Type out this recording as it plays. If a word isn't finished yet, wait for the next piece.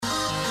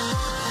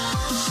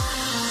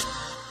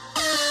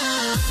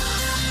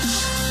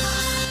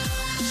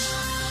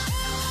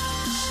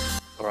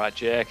right,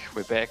 Jack,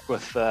 we're back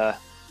with the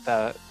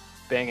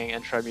banging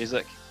intro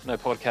music. No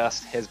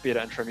podcast has better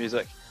intro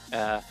music.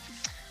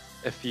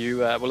 If you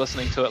were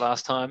listening to it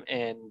last time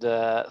and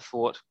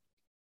thought,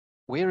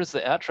 where is the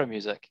outro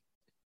music?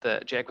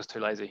 That Jack was too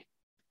lazy.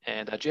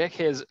 And Jack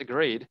has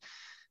agreed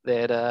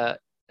that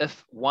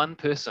if one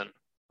person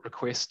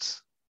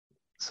requests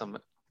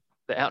the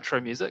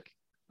outro music,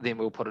 then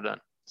we'll put it in.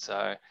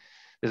 So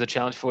there's a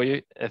challenge for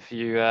you. If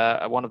you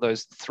are one of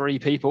those 3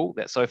 people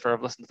that so far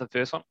have listened to the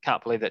first one,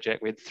 can't believe that,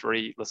 Jack. We had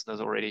 3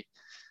 listeners already.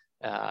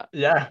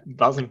 Yeah,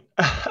 buzzing.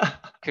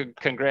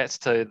 Congrats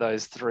to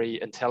those 3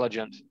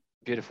 intelligent,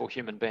 beautiful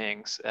human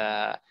beings.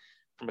 From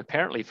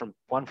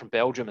one from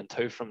Belgium and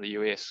 2 from the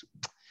US.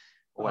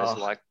 Always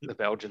like the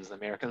Belgians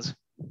and Americans.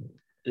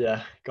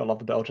 Yeah, gotta love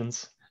the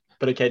Belgians.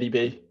 Bit of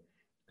KDB.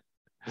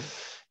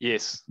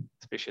 Yes,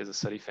 especially as a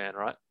City fan,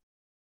 right?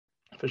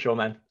 For sure,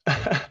 man.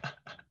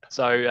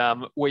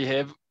 So we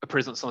have a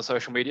presence on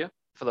social media.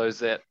 For those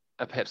that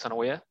are perhaps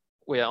unaware,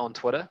 we are on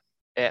Twitter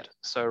at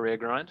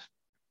SoRareGrind.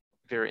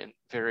 Very,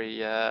 very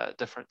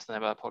different to the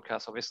name of our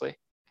podcast, obviously.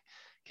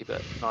 Keep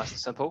it nice and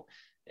simple.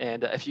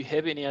 And if you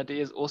have any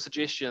ideas or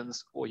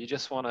suggestions, or you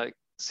just want to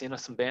send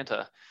us some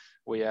banter,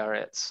 we are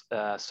at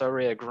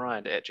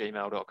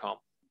soraregrind@gmail.com.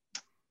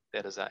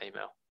 That is our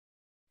email.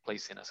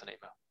 Please send us an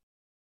email.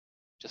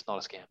 Just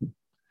not a scam.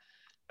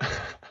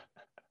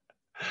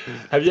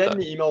 Have you had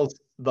any emails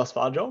thus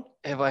far, Joel?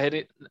 Have I had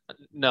it?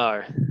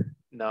 No,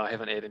 I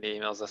haven't had any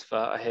emails thus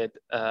far. I had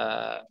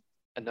a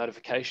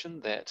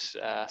notification that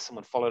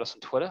someone followed us on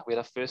Twitter. We had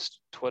our first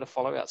Twitter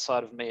follow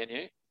outside of me and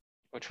you,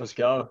 which was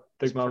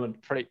big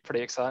moment.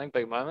 Pretty exciting,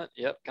 big moment.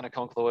 Yep, going to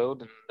conquer the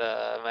world and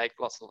make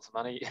lots and lots of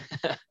money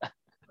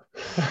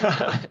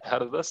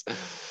out of this.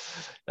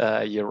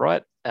 You're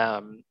right.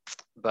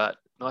 But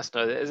nice to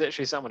know that there's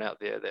actually someone out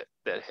there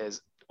that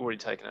has already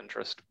taken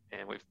interest,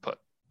 and we've put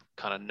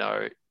kind of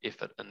no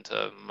effort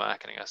into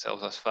marketing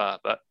ourselves thus far,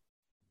 but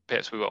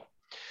perhaps we will.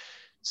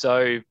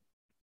 So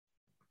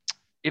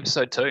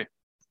episode 2,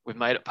 we've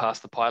made it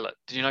past the pilot.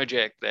 Did you know,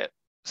 Jack, that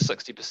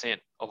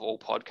 60% of all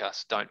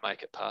podcasts don't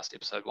make it past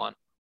episode 1?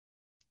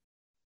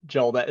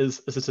 Joel, that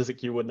is a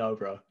statistic you would know,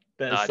 bro.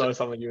 That is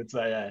something you would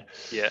say, yeah.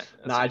 Yeah.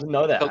 No, I didn't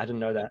know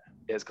that.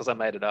 Yeah, it's because I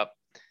made it up.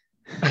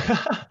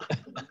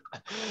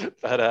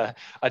 But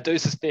I do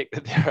suspect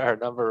that there are a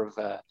number of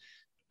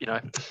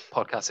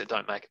podcasts that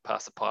don't make it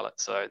past the pilot.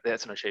 So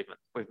that's an achievement.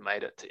 We've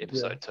made it to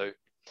episode 2.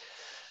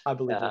 I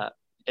believe it.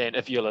 And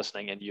if you're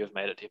listening and you have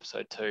made it to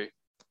episode 2,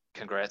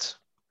 congrats.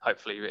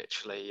 Hopefully you're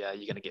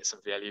going to get some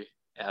value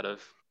out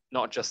of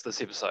not just this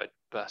episode,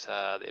 but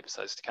the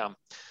episodes to come.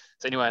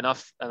 So anyway,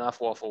 enough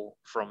waffle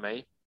from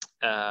me.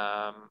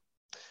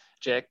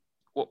 Jack,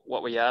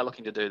 what we are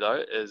looking to do,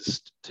 though,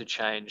 is to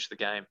change the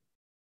game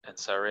in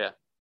Sorare.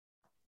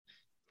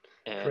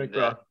 Correct,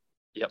 bro.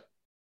 Yep.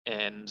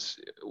 And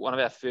one of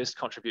our first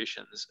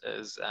contributions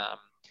is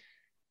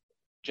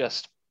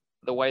just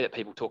the way that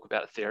people talk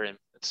about Ethereum.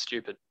 It's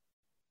stupid.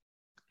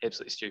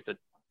 Absolutely stupid.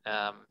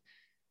 0.000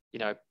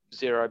 and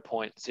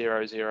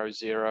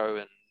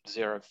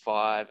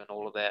 0.05 and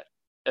all of that.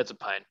 It's a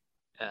pain.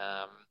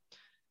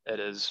 It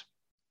is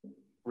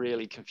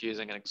really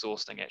confusing and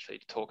exhausting actually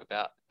to talk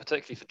about,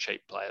 particularly for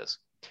cheap players.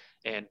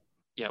 And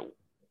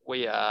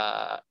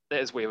that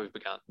is where we've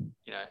begun,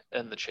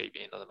 in the cheap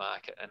end of the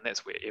market, and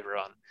that's where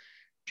everyone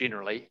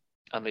generally,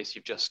 unless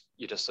you're just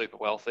super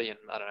wealthy, and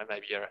I don't know,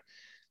 maybe you're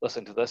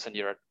listening to this and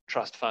you're a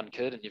trust fund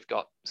kid and you've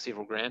got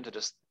several grand to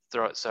just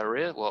throw at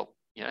Sorare, well,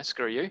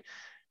 screw you.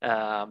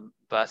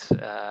 But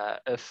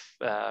if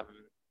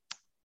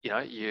you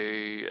are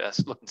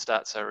looking to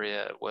start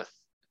Sorare with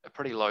a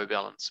pretty low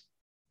balance,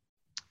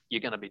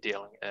 you're going to be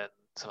dealing in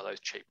some of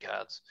those cheap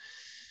cards.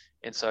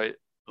 And so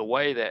the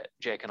way that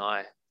Jack and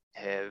I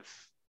have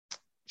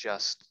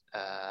just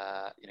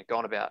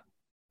gone about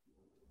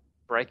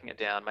breaking it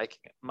down, making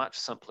it much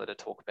simpler to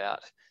talk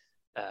about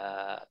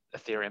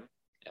Ethereum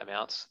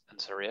amounts in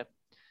Sorare,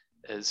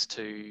 is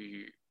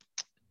to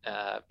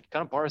kind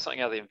of borrow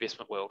something out of the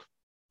investment world.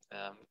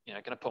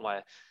 Going to put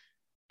my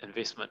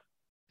investment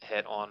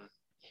hat on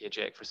here,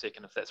 Jack, for a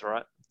second, if that's all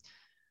right.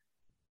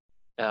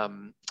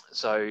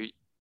 So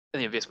in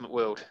the investment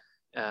world,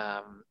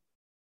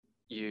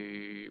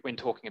 when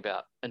talking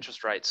about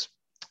interest rates,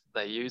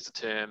 they use the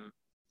term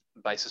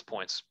basis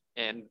points.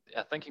 And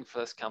our thinking for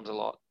this comes a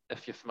lot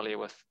if you're familiar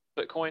with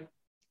Bitcoin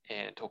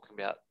and talking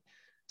about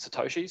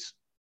Satoshis,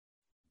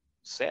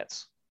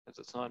 sats, as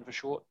it's known for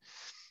short,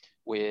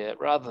 where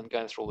rather than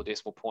going through all the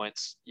decimal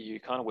points, you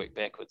kind of work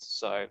backwards.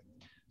 So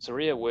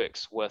Sorare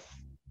works with,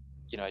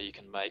 you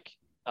can make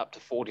up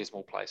to 4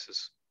 decimal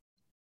places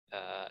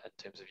in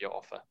terms of your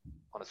offer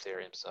on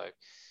Ethereum. So,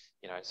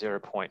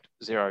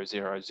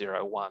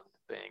 0.0001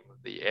 being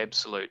the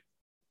absolute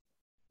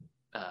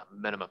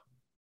minimum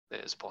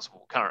that is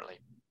possible currently.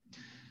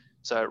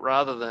 So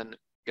rather than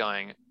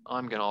going,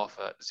 I'm going to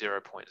offer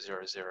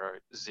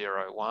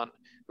 0.0001,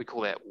 we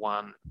call that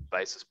 1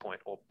 basis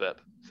point, or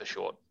BIP for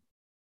short.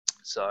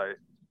 So,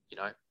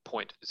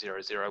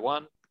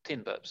 0.001,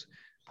 10 bips,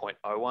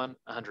 0.01,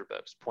 100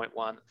 bips, 0.1,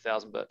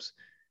 1,000 bips.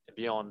 and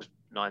beyond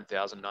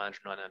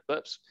 9,999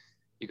 bips,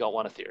 you got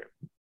one Ethereum.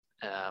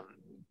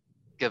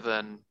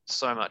 Given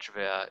so much of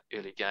our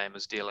early game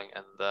is dealing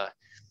in the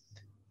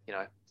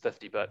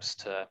 50 bips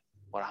to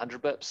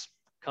 100 bips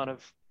kind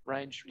of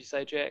range, would you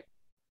say, Jack?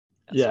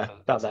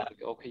 About that.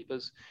 The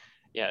goalkeepers.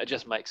 Yeah, it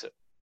just makes it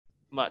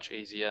much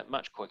easier,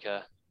 much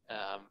quicker,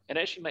 and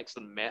actually makes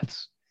the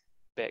maths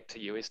back to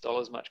US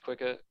dollars much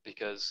quicker,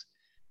 because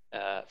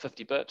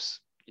 50 bips,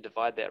 you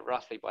divide that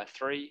roughly by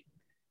 3,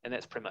 and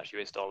that's pretty much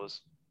US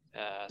dollars.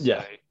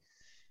 So,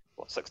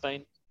 what,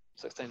 16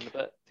 and a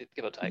bit,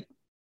 give or take?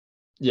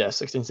 Yeah,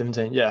 16,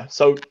 17. Yeah.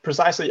 So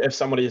precisely if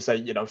somebody is,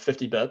 say,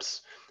 50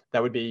 bips,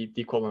 that would be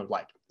the equivalent of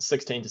like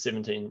 16 to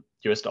 17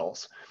 US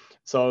dollars.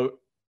 So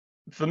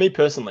for me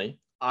personally,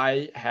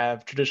 I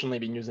have traditionally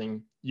been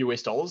using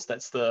US dollars.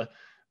 That's the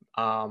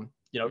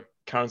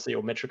currency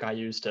or metric I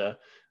use to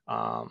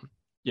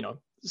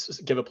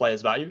give a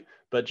player's value.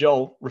 But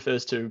Joel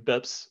refers to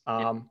bips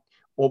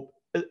or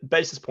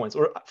basis points,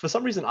 or for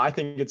some reason I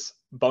think it's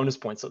bonus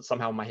points. So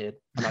somehow in my head,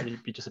 I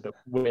might be just a bit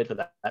weird for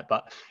that.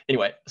 But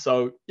anyway,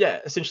 so yeah,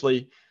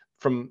 essentially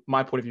from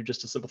my point of view,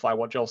 just to simplify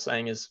what Joel's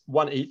saying, is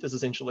 1 ETH is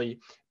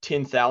essentially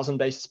 10,000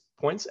 basis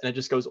points, and it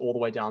just goes all the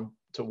way down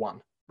to 1,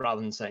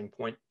 rather than saying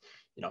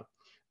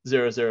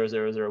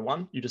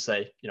 0.00001. You just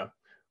say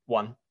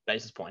 1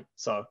 basis point.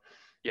 So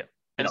yeah,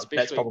 and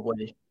that's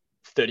probably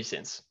 30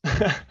 cents.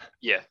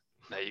 Yeah,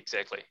 no,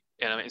 exactly.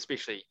 And I mean,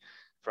 especially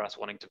for us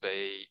wanting to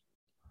be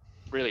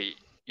really,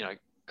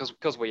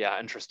 because we are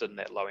interested in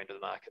that low end of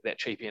the market, that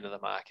cheap end of the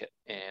market.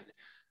 And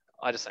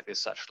I just think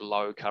there's such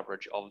low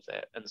coverage of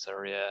that in this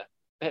area,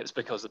 perhaps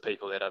because the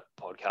people that are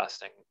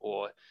podcasting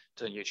or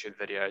doing YouTube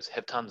videos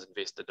have tons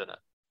invested in it.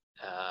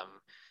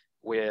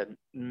 We're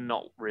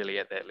not really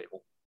at that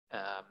level.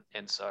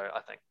 And so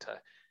I think to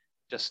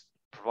just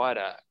provide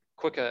a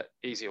quicker,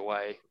 easier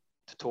way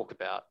to talk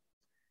about,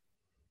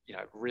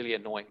 really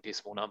annoying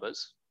decimal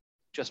numbers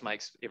just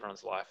makes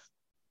everyone's life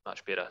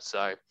much better.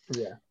 So,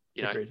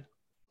 agreed.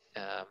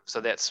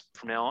 So that's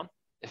from now on.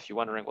 If you're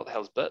wondering what the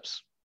hell's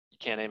Bips, you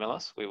can email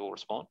us. We will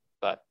respond.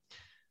 But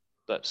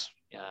Bips,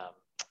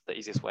 the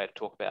easiest way to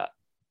talk about,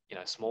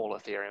 small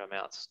Ethereum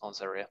amounts on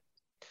Zarya.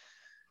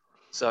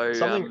 So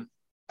something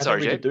I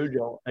think we could do,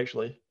 Joel,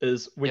 actually,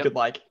 is we could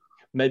like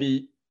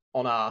maybe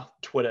on our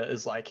Twitter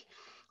is like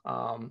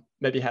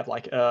maybe have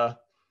like a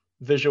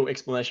visual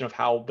explanation of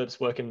how Bips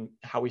work and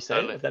how we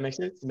say it, if that makes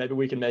sense. Maybe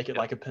we can make it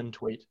like a pinned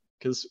tweet,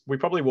 because we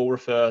probably will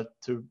refer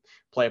to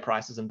player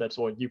prices in Bips,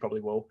 or you probably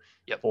will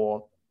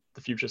for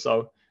the future.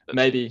 So Bips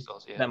maybe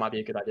that might be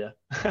a good idea.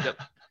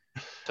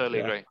 Totally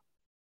agree.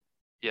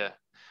 Yeah,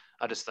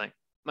 I just think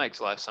it makes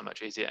life so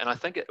much easier. And I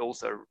think it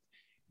also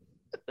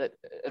it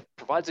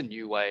provides a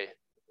new way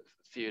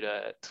for you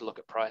to look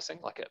at pricing.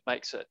 Like, it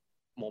makes it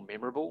more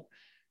memorable.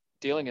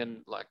 Dealing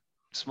in like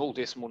small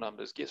decimal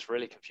numbers gets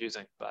really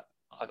confusing, but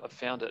I've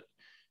found it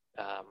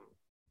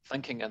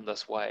thinking in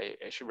this way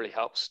actually really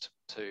helps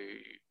to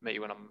me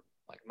when I'm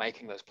like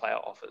making those player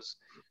offers,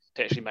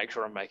 to actually make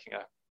sure I'm making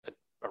a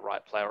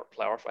right player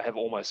offer. I have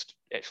almost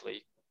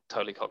actually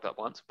totally cocked up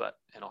once,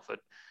 and offered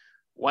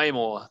way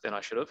more than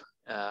I should have.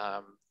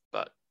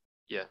 But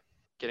yeah,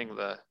 getting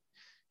the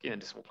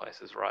decimal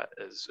places right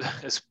is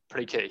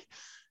pretty key.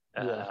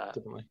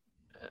 Definitely.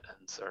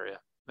 And so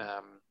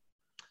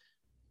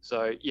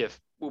so yeah,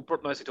 we'll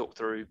mostly talk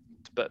through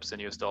Bips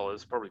and US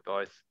dollars, probably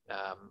both.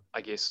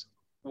 I guess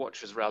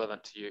which is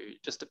relevant to you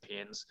just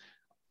depends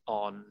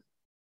on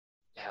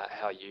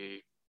how you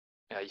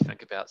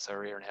think about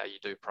Zarya and how you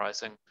do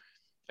pricing.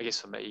 I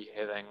guess for me,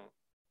 having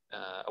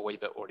a wee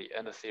bit already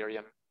in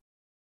Ethereum,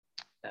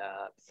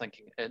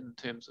 thinking in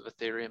terms of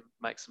Ethereum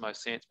makes the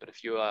most sense. But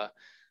if you are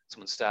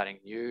someone starting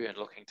new and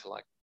looking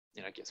to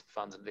get some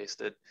funds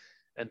invested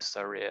into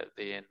Zarya,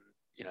 then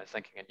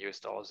thinking in US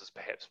dollars is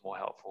perhaps more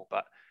helpful.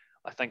 But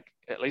I think,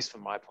 at least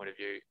from my point of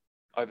view,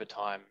 over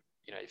time,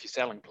 if you're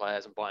selling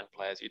players and buying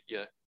players,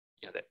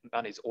 that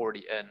money's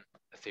already in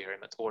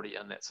Ethereum, it's already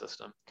in that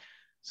system.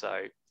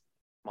 So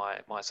my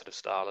sort of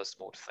style is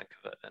more to think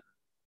of it in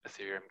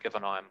Ethereum,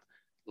 given I'm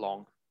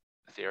long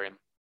Ethereum.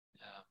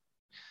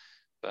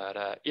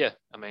 I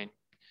mean,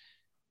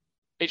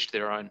 each to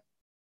their own.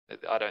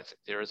 I don't think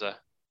there is a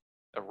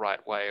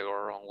right way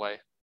or a wrong way.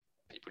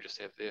 People just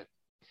have their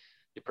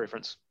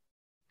preference.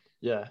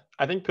 Yeah,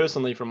 I think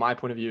personally, from my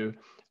point of view,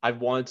 I've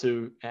wanted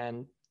to,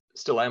 and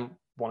still am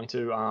wanting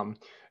to,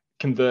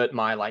 convert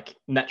my like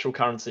natural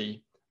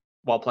currency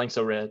while playing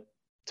Sorare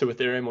to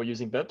Ethereum or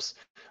using Bips.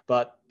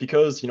 But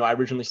because I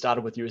originally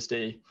started with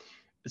USD,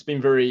 it's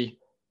been very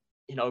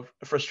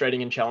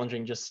frustrating and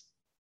challenging just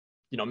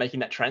making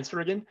that transfer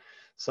again.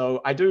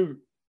 So I do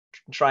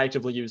try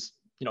actively use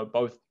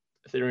both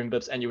Ethereum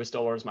Bips and US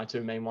dollar as my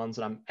two main ones,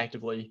 and I'm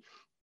actively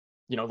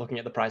looking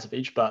at the price of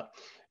each. But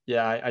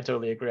yeah, I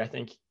totally agree. I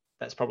think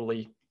that's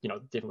probably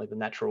definitely the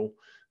natural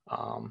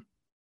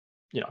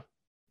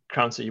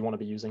currency you want to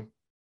be using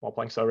while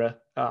playing Sorare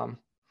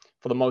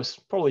for the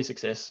most probably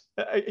success.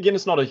 Again,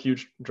 it's not a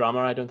huge drama,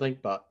 I don't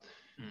think, but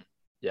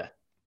yeah.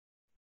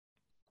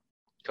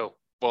 Cool.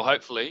 Well,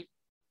 hopefully,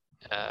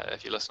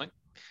 if you're listening,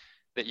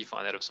 that you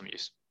find that of some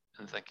use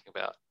in thinking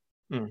about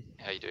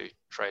how you do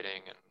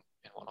trading and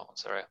whatnot.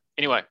 So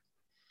anyway,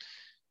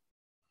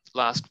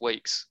 last game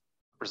week's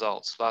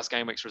results.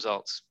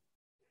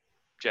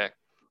 Jack,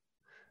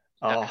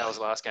 how was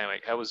last game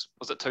week? Was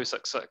it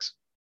 266?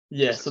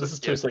 Yeah, so this is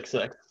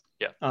 266.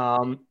 Yeah.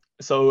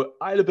 So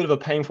I had a bit of a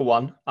painful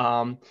one,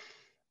 to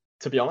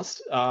be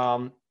honest.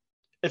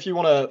 If you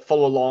want to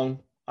follow along,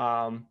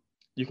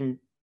 you can,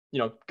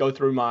 go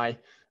through my,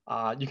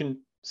 you can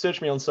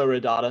search me on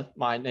SoRare Data.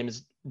 My name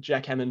is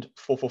Jack Hammond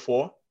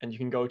 444, and you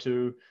can go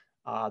to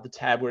the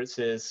tab where it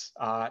says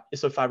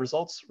SO5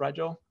 results, right,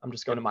 Joel? I'm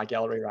just going to my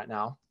gallery right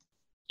now.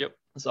 Yep.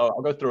 So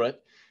I'll go through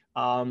it.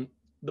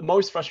 The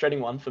most frustrating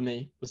one for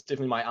me was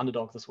definitely my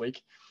underdog this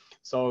week.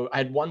 So I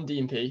had one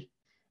DMP,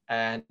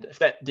 and if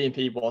that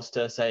DMP was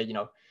to say,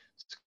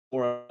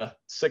 score a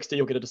 60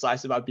 or get a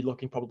decisive, I'd be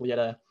looking probably at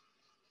a,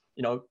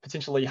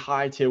 potentially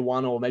high tier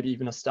 1 or maybe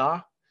even a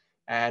star.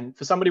 And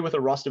for somebody with a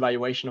roster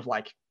valuation of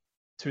like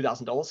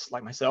 $2,000,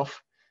 like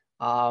myself,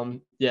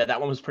 that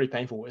one was pretty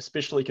painful,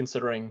 especially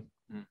considering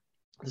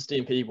this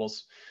DMP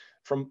was,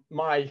 from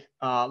my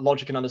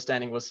logic and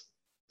understanding, was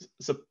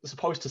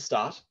supposed to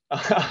start.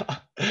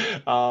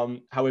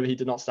 However, he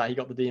did not start. He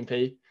got the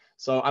DMP.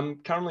 So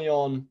I'm currently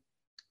on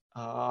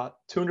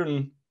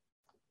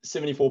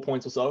 274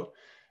 points or so,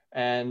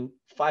 and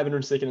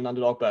 502nd in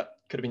underdog, but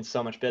could have been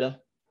so much better.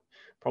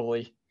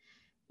 Probably,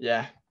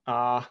 a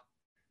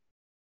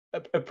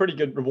pretty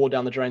good reward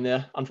down the drain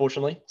there,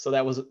 unfortunately. So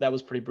that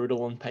was pretty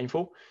brutal and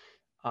painful.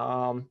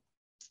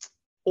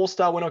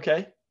 All-star went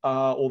okay,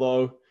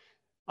 although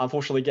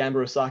unfortunately Gamba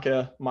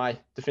Osaka, my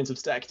defensive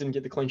stack, didn't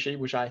get the clean sheet,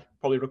 which I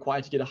probably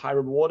required to get a high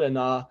reward. And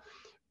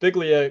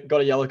Biglia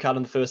got a yellow card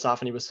in the first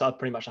half, and he was subbed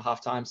pretty much at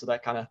halftime, so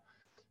that kind of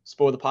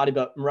spoiled the party.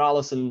 But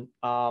Morales and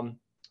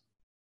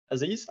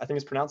Aziz, I think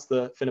it's pronounced,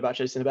 the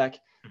Fenerbahce centre back,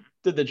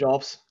 did their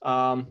jobs.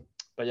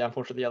 But yeah,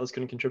 unfortunately the others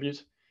couldn't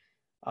contribute.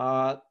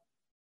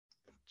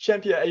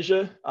 Champion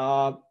Asia,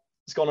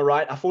 it's gone all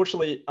right.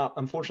 Unfortunately,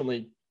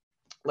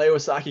 Leo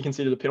Osaki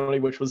conceded a penalty,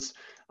 which was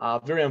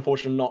very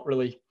unfortunate, not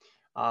really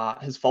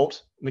his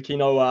fault.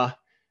 Makino,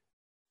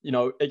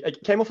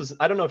 it came off his,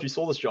 I don't know if you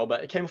saw this, Joel,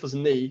 but it came off his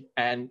knee,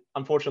 and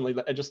unfortunately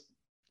it just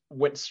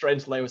went straight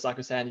into Leo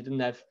Osaki's hand.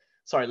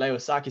 Leo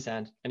Osaki's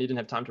hand, and he didn't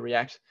have time to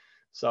react.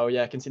 So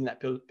yeah, conceding that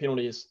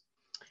penalty is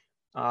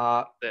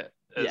one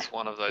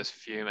of those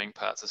fuming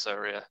parts of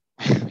Soria.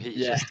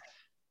 He's just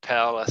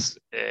powerless,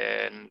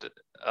 and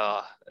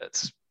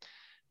it's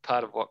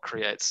part of what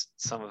creates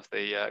some of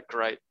the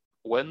great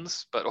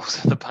wins, but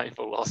also the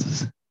painful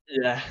losses.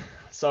 Yeah,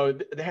 so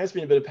there has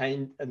been a bit of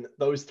pain in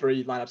those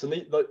three lineups,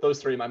 and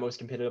those three are my most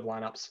competitive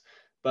lineups.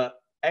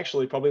 But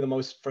actually, probably the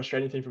most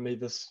frustrating thing for me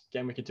this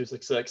game week in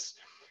 266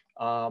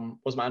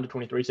 was my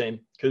under-23 team,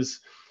 because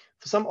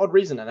for some odd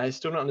reason, and I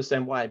still don't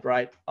understand why,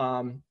 right?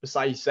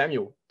 Asai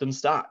Samuel didn't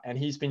start, and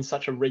he's been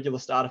such a regular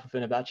starter for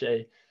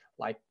Fenerbahce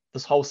like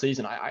this whole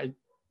season. I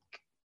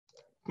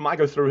might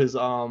go through his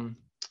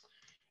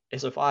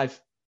SO5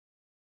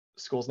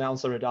 scores now on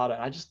SoRare Data,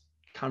 and I just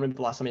can't remember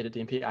the last time he had a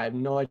DMP. I have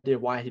no idea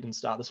why he didn't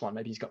start this one.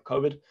 Maybe he's got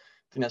COVID.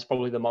 I think that's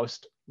probably the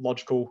most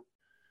logical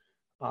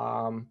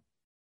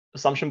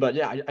assumption. But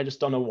yeah, I just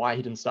don't know why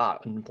he didn't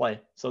start and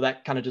play. So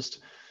that kind of just,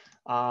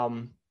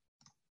 obviously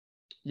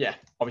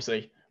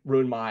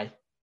ruined my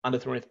under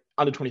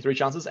 23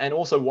 chances. And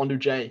also Wandu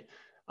J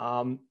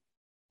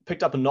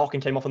picked up a knock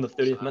and came off in the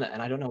 30th minute.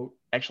 And I don't know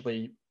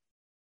actually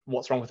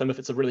what's wrong with him, if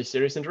it's a really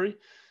serious injury.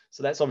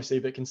 So that's obviously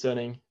a bit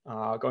concerning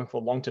going for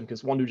long term,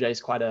 because Wandu J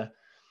is quite a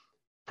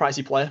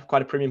pricey player,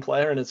 quite a premium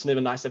player, and it's never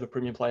nice to have a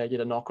premium player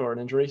get a knock or an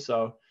injury.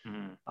 So,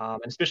 and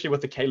especially with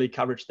the K-League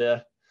coverage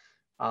there,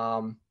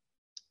 not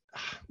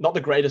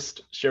the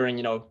greatest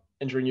sharing,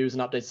 injury news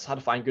and updates. It's hard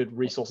to find good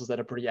resources that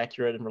are pretty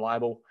accurate and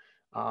reliable.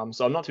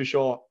 So I'm not too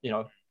sure,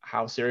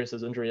 how serious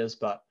his injury is,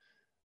 but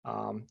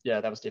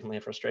that was definitely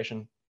a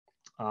frustration.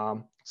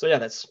 So yeah,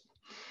 that's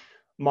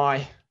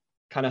my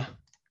kind of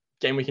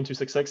game week in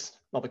 266.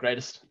 Not the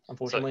greatest,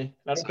 unfortunately.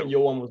 I don't think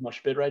your one was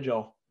much better,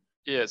 Joel.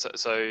 Yeah,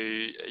 so are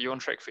you on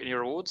track for any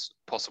rewards?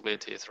 Possibly a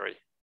tier 3?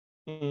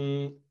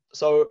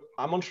 So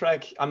I'm on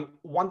track. I'm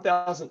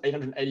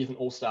 1,880th in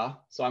All-Star,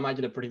 so I might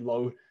get a pretty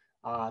low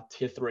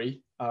tier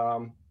 3.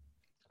 I'm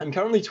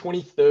currently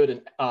 23rd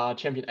in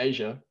Champion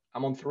Asia.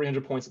 I'm on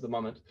 300 points at the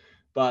moment,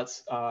 but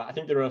I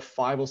think there are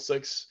 5 or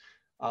 6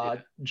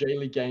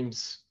 J-League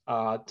games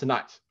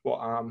tonight.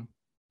 Well,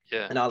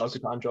 in our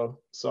local time, Joe.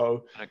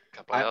 So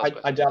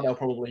I doubt they'll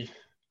probably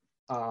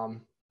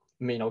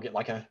mean I'll get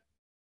like a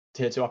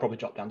tier 2. I'll probably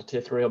drop down to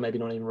tier 3, or maybe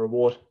not even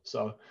reward.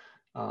 So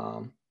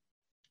maybe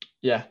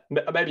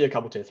a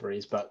couple tier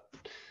 3s, but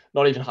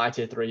not even high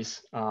tier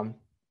 3s.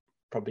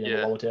 Probably in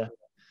the lower tier.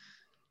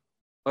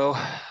 Well,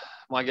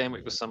 my game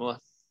week was similar.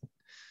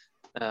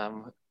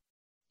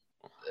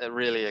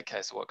 Really a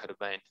case of what could have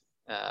been.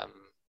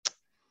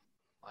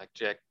 Like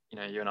Jack,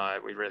 you and I,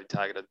 we really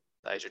targeted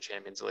the Asia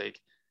Champions League.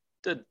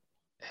 Did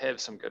have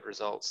some good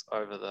results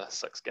over the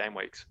 6 game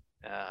weeks.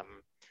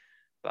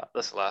 But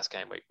this last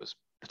game week was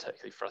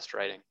particularly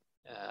frustrating.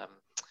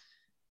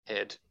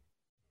 Had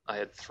I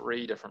had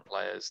 3 different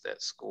players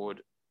that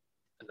scored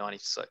a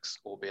 96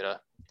 or better,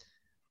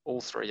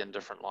 all 3 in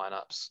different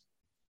lineups,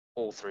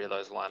 all 3 of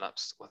those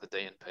lineups with a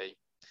DNP.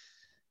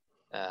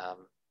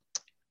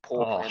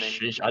 Poor planning.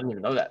 Sheesh, I didn't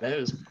even know that.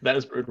 That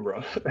is brutal,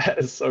 bro. That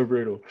is so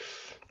brutal.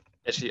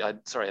 Actually, I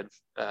had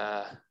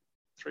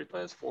 3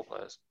 players, 4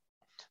 players.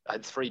 I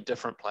had 3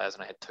 different players,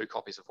 and I had 2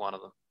 copies of one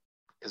of them.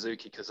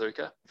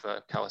 Kazuka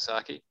for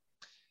Kawasaki,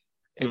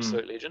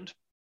 absolute legend.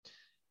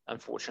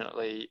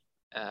 Unfortunately,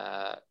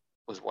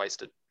 was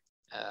wasted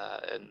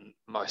in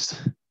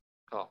most.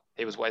 Oh,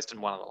 he was wasted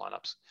in one of the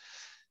lineups.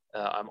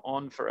 I'm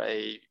on for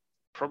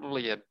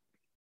probably a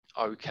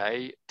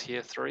okay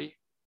tier 3,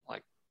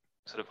 like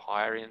sort of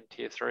higher end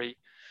tier 3,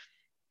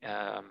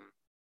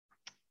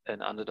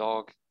 an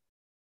underdog.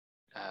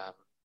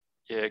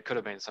 Yeah, it could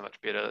have been so much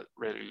better.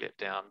 Really let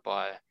down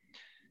by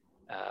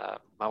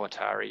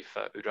Mawatari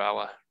for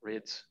Urawa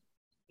Reds,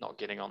 not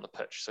getting on the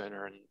pitch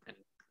sooner and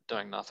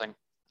doing nothing.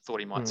 Thought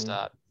he might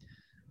start.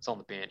 It's on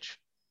the bench.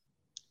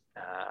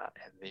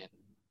 And then,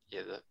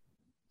 yeah,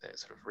 that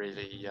sort of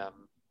really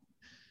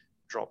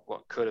dropped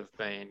what could have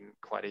been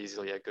quite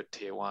easily a good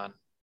tier 1,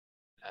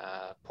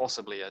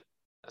 possibly a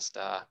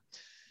star.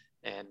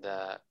 And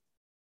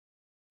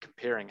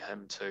comparing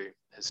him to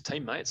his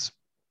teammates,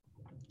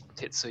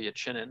 Tetsuya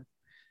Chinin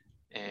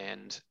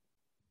and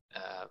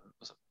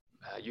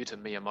Yuta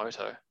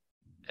Miyamoto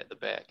at the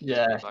back.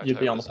 Yeah, you'd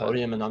be on the was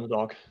podium in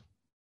underdog.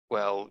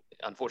 Well,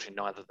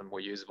 unfortunately, neither of them were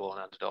usable in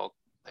underdog.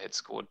 They had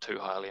scored too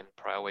highly in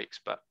prior weeks,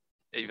 but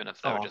even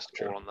if they were just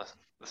all on the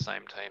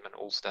same team, an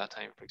all-star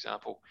team, for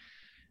example,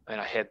 I mean,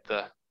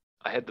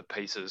 I had the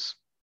pieces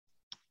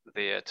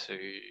there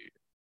to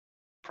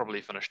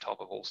probably finish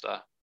top of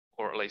all-star,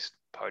 or at least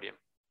podium.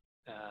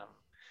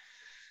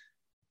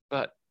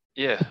 But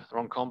yeah,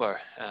 wrong combo.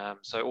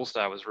 So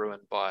all-star was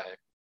ruined by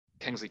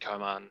Kingsley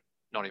Coman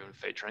not even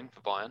featuring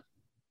for Bayern.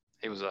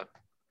 He was a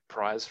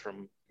prize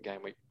from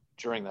game week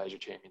during the Asia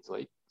Champions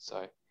League,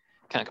 so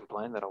can't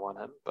complain that I won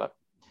him, but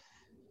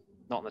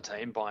not in the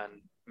team.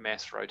 Bayern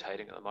mass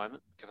rotating at the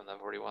moment, given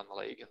they've already won the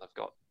league and they've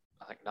got,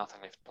 I think,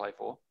 nothing left to play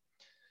for.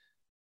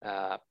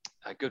 A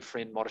good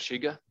friend,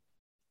 Morishige,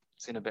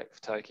 centre back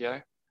for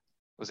Tokyo,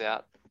 was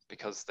out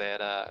because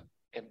that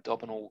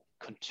abdominal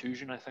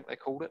contusion, I think they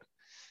called it,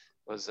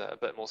 was a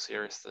bit more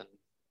serious than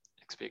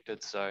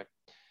expected. So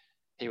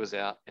he was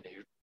out, and he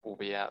will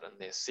be out in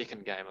their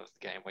second game of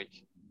the game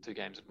week, 2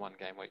 games in 1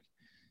 game week.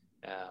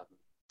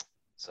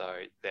 So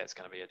that's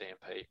going to be a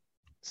DMP.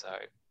 So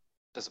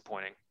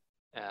disappointing,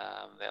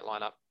 that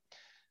lineup.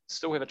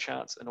 Still have a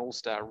chance in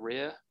All-Star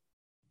Rare.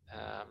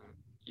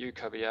 Yu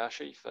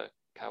Kobayashi for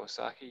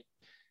Kawasaki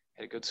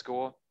had a good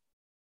score.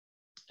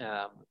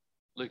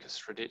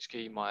 Lucas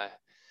Radecki, my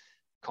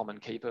common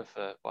keeper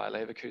for Bayer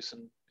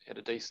Leverkusen, had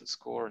a decent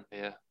score in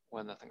their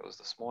win. I think it was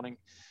this morning.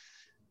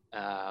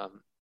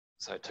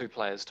 So 2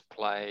 players to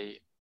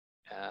play,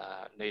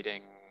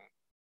 needing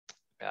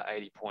about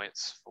 80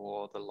 points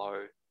for the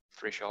low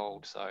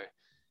threshold. So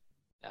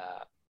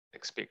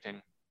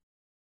expecting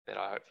that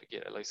I hopefully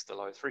get at least the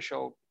low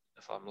threshold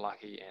if I'm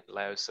lucky, and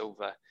Leo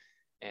Silva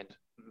and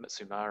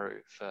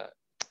Mitsumaru for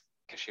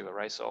Kashiwa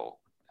Reysol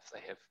if they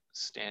have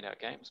standout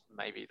games,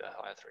 maybe the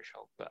higher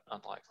threshold, but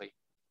unlikely.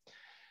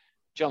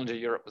 Challenger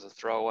Europe was a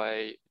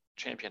throwaway.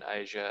 Champion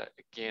Asia,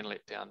 again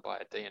let down by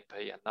a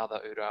DNP, another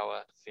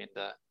Urawa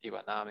defender,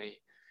 Iwanami,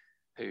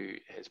 who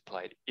has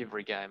played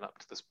every game up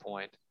to this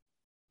point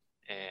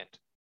and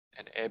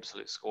an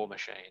absolute score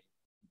machine,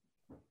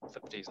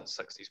 50s and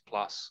 60s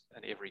plus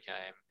in every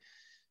game.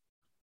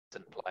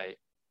 Didn't play.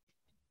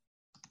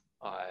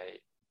 I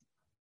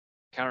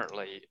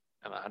currently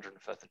am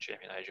 105th in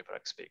Champion Asia, but I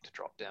expect to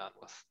drop down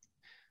with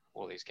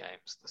all these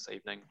games this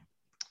evening.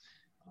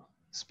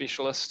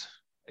 Specialist,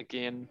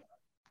 again,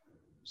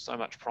 so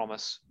much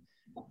promise,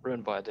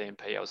 ruined by a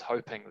DMP. I was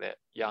hoping that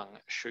young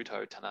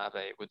Shuto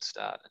Tanabe would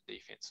start in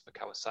defense for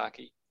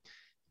Kawasaki.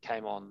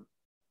 Came on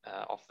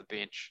off the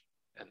bench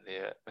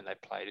when they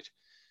played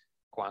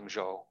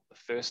Guangzhou the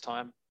first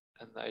time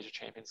in the Asia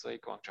Champions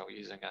League. Guangzhou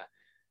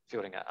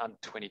fielding an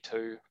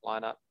under-22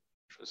 lineup,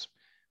 which was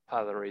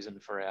part of the reason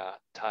for our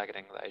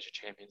targeting the Asia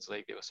Champions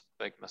League. There were some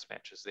big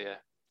mismatches there,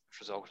 which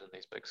resulted in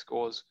these big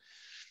scores.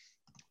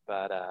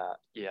 But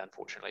yeah,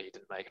 unfortunately, he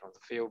didn't make it on the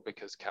field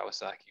because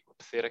Kawasaki were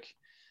pathetic.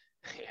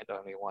 He had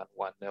only won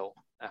 1-0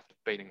 after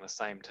beating the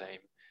same team.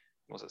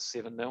 Was it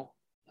 7-0,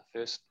 the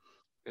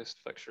first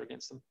fixture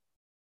against them?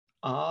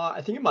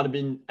 I think it might have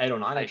been 8 or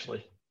 9,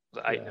 actually.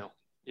 Was it 8-0?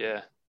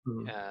 Yeah.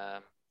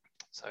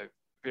 So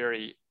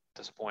very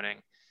disappointing.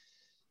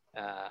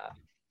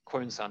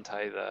 Kwon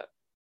Sante,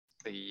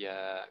 the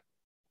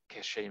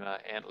Kashima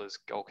Antlers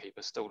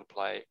goalkeeper, still to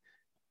play.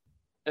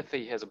 If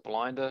he has a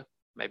blinder,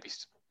 maybe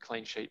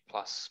clean sheet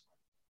plus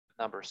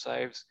number of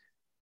saves,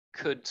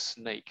 could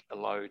sneak a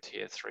low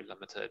tier 3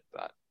 limited,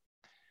 but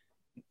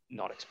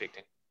not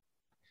expecting.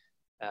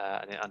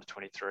 And then under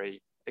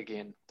 23,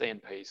 again,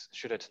 DNPs,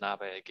 Shuto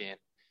Tanabe again,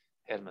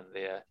 had him in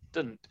there.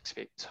 Didn't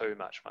expect too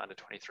much from under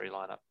 23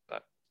 lineup,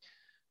 but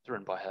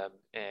driven by him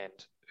and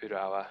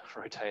Urawa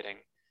rotating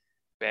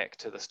back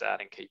to the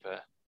starting keeper.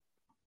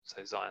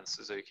 So Zion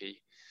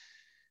Suzuki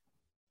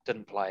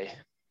didn't play.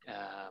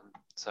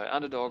 So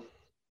underdog,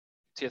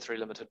 tier 3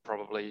 limited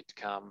probably to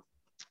come,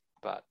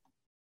 but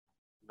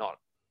not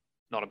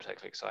a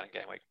particularly exciting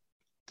game week.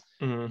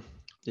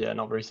 Yeah,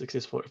 not very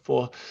successful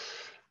for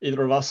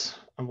either of us,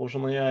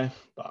 unfortunately. Yeah,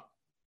 but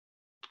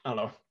I don't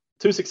know.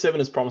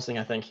 267 is promising.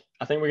 I think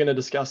we're going to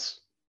discuss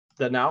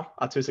that now.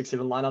 Our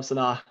 267 lineups and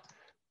our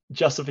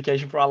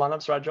justification for our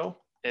lineups, right, Joel?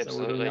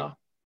 Absolutely. Now?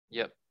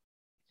 Yep.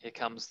 Here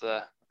comes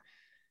the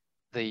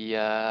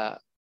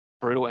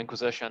brutal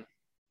inquisition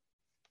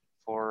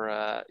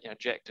for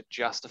Jack to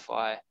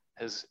justify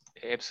his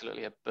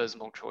absolutely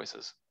abysmal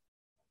choices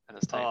in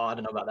this team. Oh, I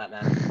don't know about that,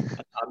 man.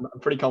 I'm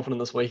pretty confident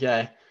this week,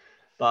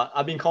 but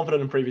I've been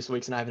confident in previous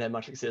weeks and I haven't had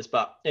much success.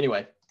 But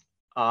anyway,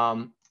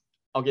 I'll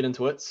get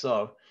into it.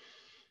 So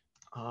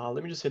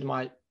let me just hit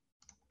my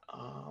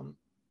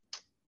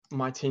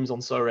my teams on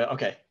Sorare.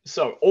 Okay,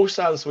 so all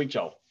star this week,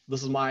 Joel.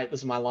 This is my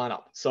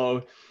lineup.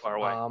 So Far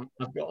away.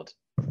 I've got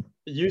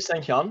Yu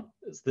Sang-hyun.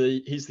 He's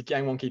the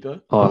Gangwon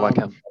keeper. Oh, I like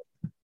him.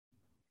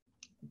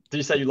 Did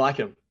you say you like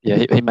him?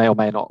 Yeah, he may or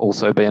may not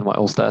also be in my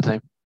all-star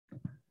team.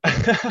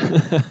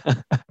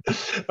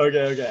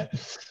 Okay.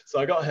 So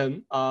I got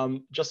him.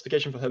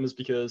 Justification for him is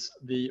because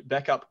the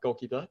backup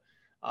goalkeeper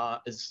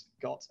has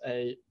got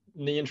a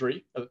knee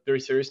injury, a very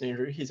serious knee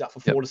injury. He's out for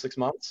 4 to 6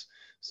 months.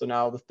 So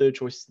now the third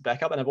choice is the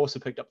backup, and I've also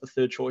picked up the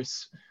third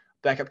choice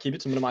backup keeper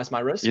to minimize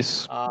my risk.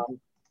 Yes.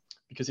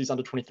 Because he's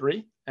under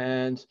 23,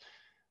 and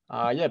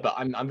but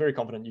I'm very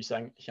confident Yu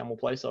Sang-hyun will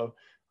play. So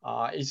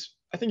I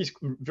think he's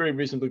very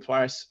reasonably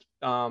priced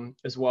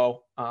as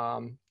well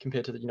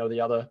compared to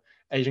the other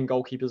Asian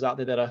goalkeepers out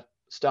there that are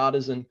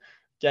starters, and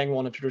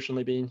Gangwon have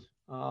traditionally been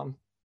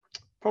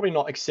probably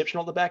not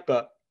exceptional at the back,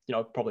 but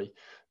probably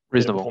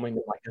reasonable, performing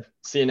like a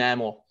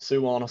CNM or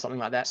Suwon or something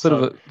like that.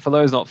 For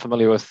those not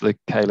familiar with the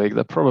K League,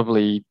 they're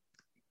probably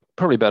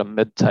about a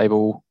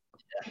mid-table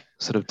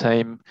sort of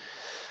team.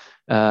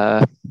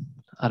 I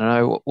don't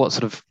know what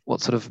sort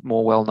of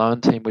more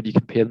well-known team would you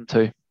compare them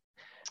to?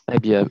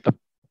 Maybe a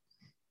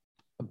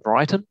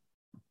Brighton.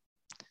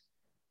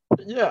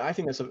 Yeah, I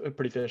think that's a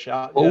pretty fair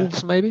shout.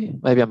 Wolves, maybe.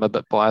 Maybe I'm a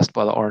bit biased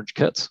by the orange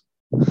kits.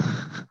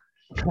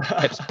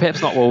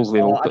 perhaps not Wolves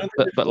level,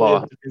 but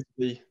lower.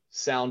 Defensively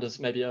sound as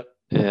maybe a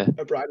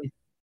Brighton,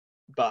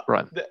 but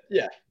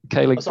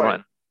K League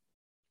Brighton.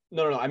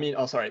 No. I mean,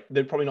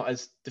 they're probably not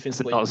as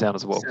defensively not sound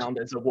as Wolves.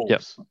 The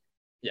Wolves.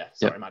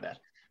 Yep. My bad.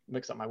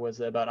 Mixed up my words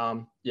there, but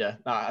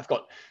I've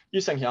got Yu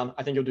Sang-hyun.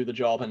 I think he'll do the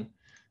job, and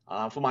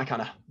for my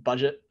kind of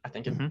budget, I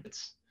think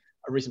it's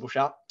a reasonable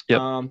shout.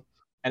 Yep.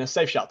 And a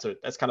safe shout too.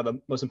 That's kind of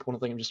the most important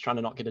thing. I'm just trying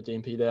to not get a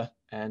DMP there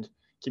and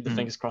keep the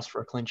fingers crossed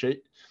for a clean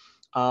sheet.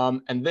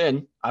 And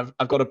then I've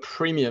got a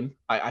premium.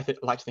 I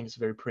like to think it's a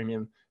very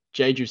premium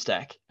Jeju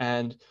stack,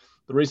 and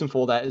the reason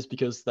for that is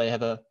because they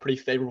have a pretty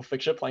favorable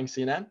fixture playing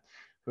CNM,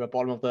 who are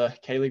bottom of the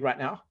K League right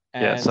now.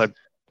 And so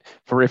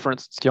for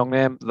reference,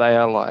 Gyeongnam, they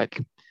are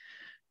like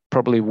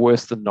probably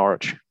worse than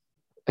Norwich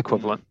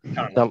equivalent.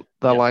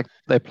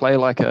 They play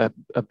like a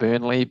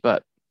Burnley,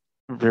 but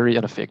very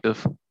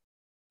ineffective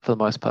for the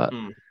most part.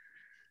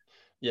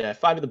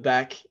 5 at the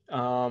back.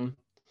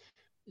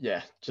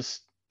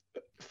 Just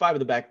 5 at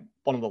the back,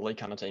 bottom of the league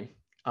kind of team.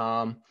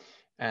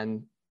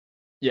 And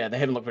they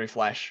haven't looked very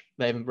flash.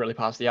 They haven't really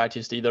passed the eye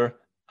test either.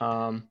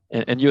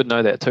 And you would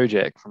know that too,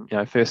 Jack, from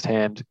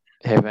firsthand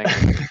having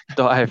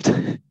dived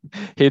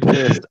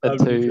headfirst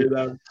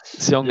into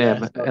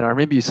Seongnam. And I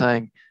remember you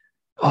saying,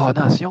 "Oh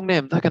no,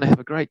 Seongnam, they're going to have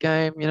a great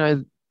game.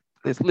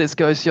 Let's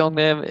go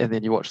Seongnam." And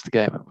then you watched the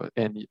game,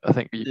 and I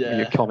think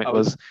your comment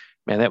was,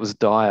 "Man, that was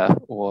dire,"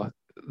 or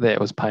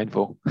 "That was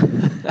painful." I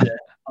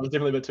was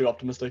definitely a bit too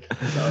optimistic.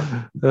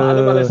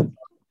 So,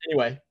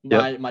 anyway,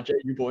 my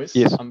JU boys,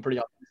 yes. I'm pretty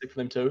optimistic for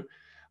them too.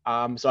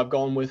 So I've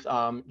gone with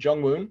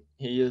Jongwoon.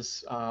 He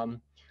is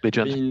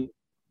legend.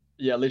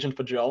 Legend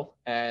for Joel,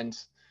 and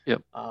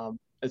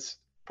it's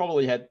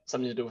probably had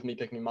something to do with me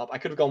picking him up. I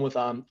could have gone with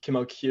Kim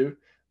Oh-kyu,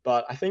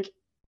 but I think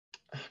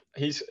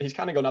he's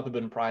kind of gone up a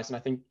bit in price, and I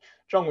think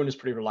Jongwoon is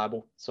pretty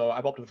reliable, so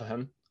I've opted for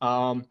him.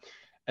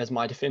 As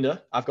my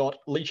defender, I've got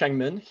Lee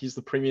Chang-min. He's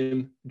the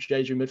premium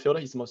Jeju midfielder.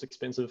 He's the most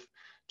expensive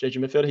Jeju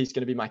midfielder. He's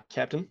going to be my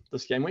captain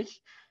this game week.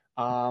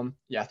 I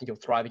think he'll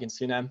thrive against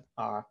CNM.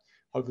 Hopefully,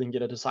 he can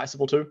get a decisive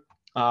or two.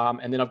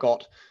 And then I've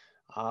got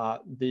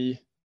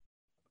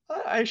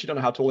I actually don't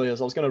know how tall he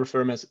is. I was going to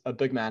refer him as a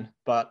big man,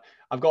 but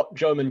I've got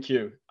Jo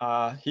Min-kyu.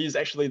 He's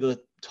actually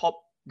the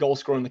top goal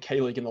scorer in the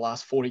K League in the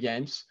last 40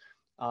 games.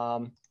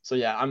 I'm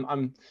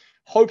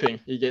hoping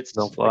he gets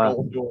a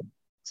goal or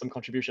some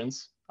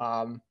contributions.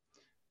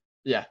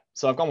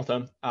 So I've gone with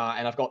him,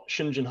 and I've got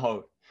Shin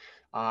Jin-ho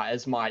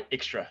as my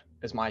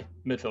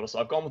midfielder. So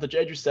I've gone with the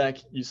Jeju stack,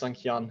 Yu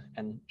Sang-hyun,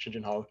 and Shin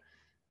Jin-ho.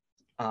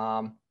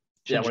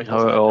 Shin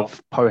Jin-ho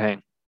of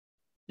Pohang.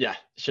 Yeah,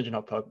 Shin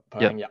Jin-ho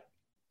Pohang. Yeah.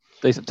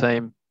 Decent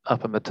team,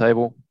 upper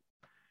mid-table.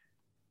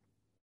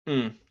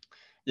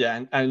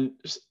 Yeah, and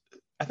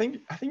I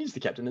think he's the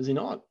captain, is he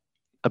not?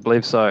 I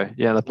believe so.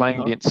 Yeah, they're playing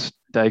against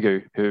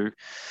Daegu, who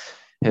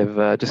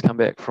have just come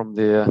back from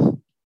their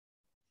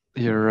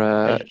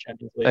Asia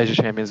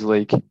Champions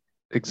League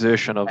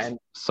exertion of and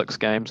 6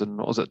 games in,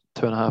 what was it,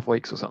 2.5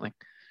 weeks or something.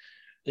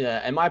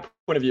 Yeah, and my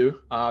point of view,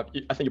 I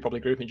think you probably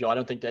agree with me, Joe. I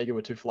don't think Daegu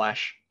were too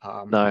flash.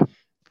 No,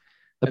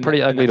 they're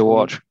pretty ugly to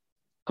watch.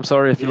 I'm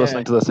sorry if you're Yeah.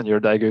 listening to this and you're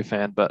a Daegu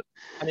fan, but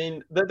I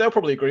mean, they'll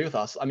probably agree with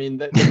us. I mean,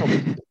 they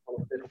probably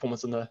their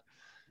performance in the.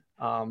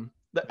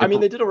 I mean,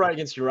 they did all right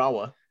against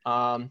Urawa.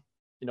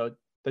 You know,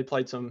 they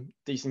played some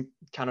decent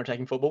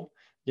counter-attacking football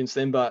against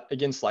them, but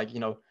against like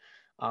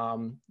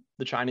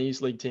the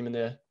Chinese league team in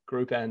their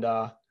group and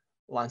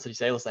Lion City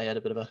Sailors, they had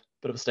a bit of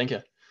a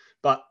stinker.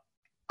 But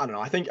I don't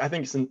know. I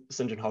think Sim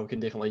Jin Ho can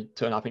definitely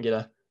turn up and get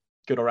a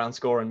good all-round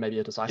score and maybe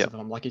a decisive if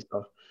I'm lucky.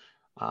 So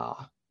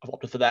I've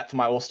opted for that for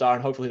my All-Star,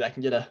 and hopefully that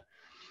can get a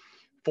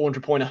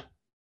 400-pointer.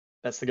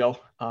 That's the goal.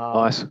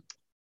 nice.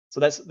 So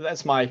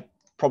that's my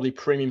probably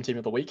premium team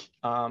of the week.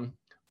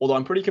 Although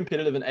I'm pretty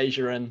competitive in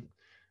Asia and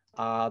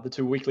the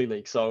 2 weekly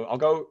leagues. So I'll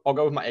go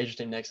with my Asia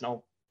team next, and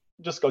I'll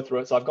just go through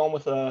it. So I've gone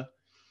with a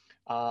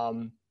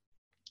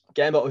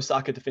Gamba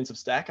Osaka defensive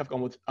stack. I've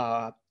gone with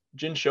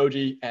Jin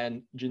Shoji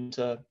and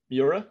Jinta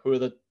Miura, who are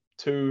the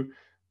 2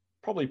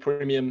 probably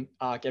premium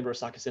Gamba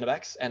Osaka centre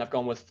backs, and I've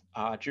gone with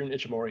Jun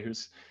Ichimori,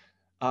 who's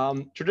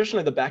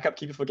traditionally the backup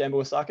keeper for Gamba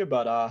Osaka,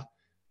 but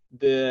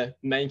the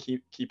main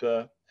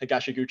keeper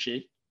Higashiguchi,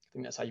 I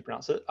think that's how you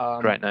pronounce it.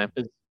 Great name.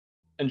 Is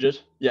injured.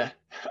 Yeah,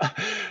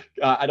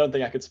 I don't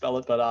think I could spell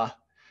it, but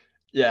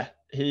yeah,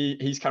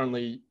 he's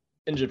currently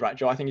injured, right,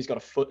 Joe? I think he's got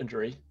a foot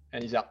injury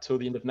and he's out till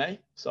the end of May.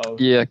 So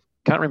yeah,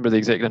 can't remember the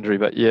exact injury,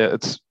 but yeah,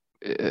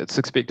 it's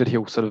expected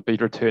he'll sort of be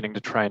returning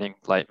to training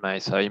late May,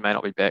 so he may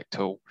not be back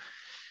till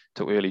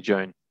early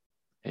June.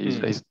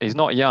 He's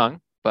not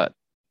young, but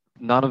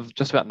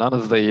just about none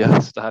of the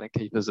starting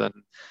keepers in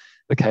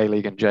the K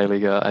League and J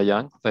League are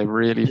young. They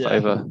really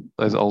favour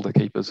those older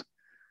keepers.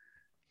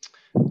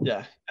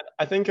 Yeah,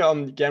 I think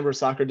Gamba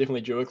Osaka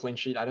definitely drew a clean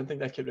sheet. I don't think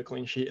they've kept a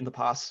clean sheet in the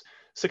past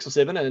 6 or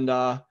 7, and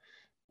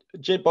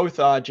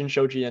both Jin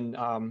Shoji and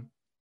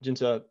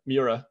Jinta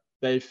Miura,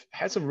 they've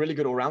had some really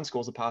good all-round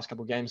scores the past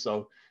couple of games.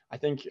 So I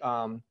think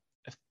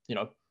if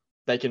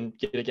they can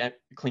get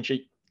a clean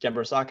sheet,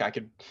 Gamba Osaka, I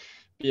could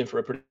be in for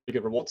a pretty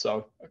good reward.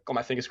 So I've got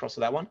my fingers crossed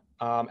for that one.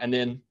 And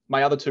then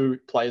my other 2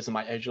 players in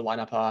my Asia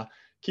lineup are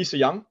Kisu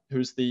Young,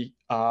 who's the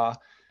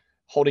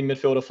holding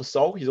midfielder for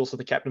Seoul. He's also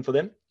the captain for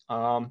them.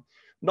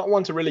 Not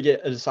one to really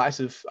get a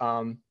decisive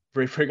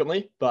very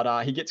frequently,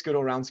 but he gets good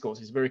all-round scores.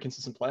 He's a very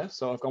consistent player,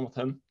 so I've gone with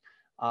him.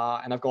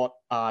 And I've got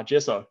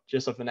Jesso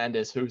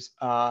Fernandez, who's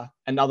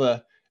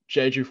another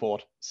Jeju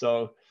forward.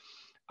 So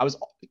I was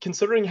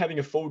considering having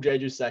a full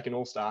Jeju stack in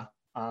All-Star,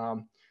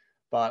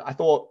 but I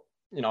thought,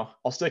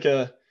 I'll stick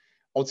a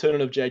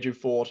alternative Jeju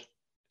forward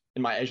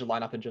in my Asia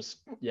lineup and just,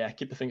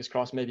 keep the fingers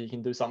crossed. Maybe he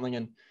can do something,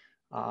 and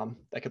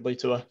that could lead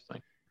to a,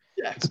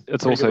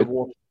 It's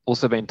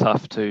also been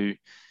tough to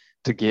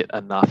get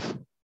enough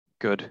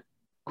good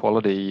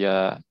quality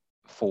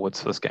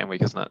forwards for this game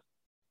week, isn't it?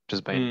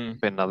 Just been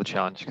another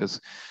challenge, because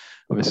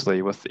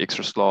obviously with the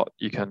extra slot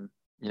you can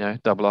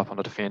double up on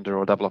a defender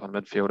or double up on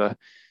a midfielder.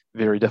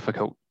 Very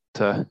difficult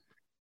to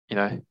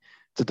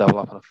double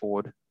up on a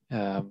forward.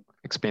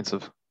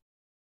 Expensive.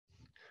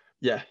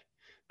 Yeah,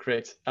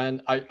 correct.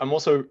 And I'm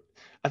also,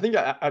 I think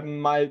I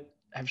might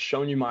have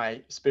shown you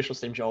my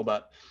specialist team, Joel,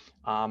 but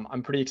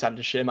I'm pretty excited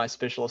to share my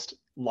specialist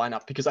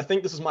lineup, because I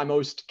think this is my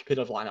most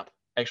competitive lineup,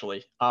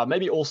 actually.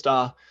 Maybe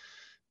All-Star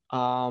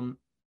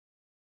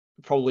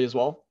probably as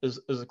well is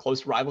a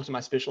close rival to my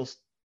specialist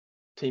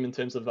team in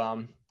terms of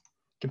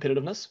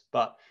competitiveness.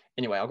 But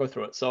anyway, I'll go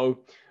through it. So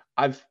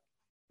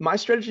my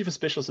strategy for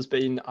specialists has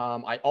been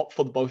I opt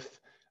for both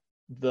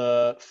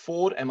the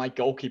forward and my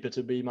goalkeeper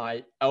to be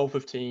my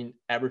L15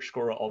 average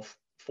scorer of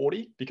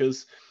 40,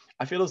 because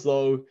I feel as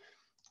though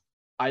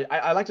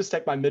I like to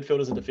stack my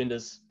midfielders and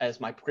defenders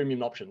as my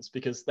premium options,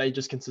 because they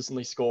just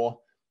consistently score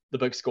the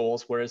big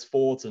scores, whereas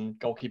forwards and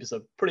goalkeepers are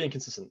pretty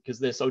inconsistent because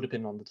they're so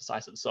dependent on the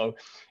decisive. So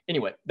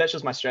anyway, that's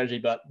just my strategy.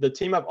 But the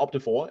team I've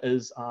opted for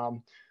is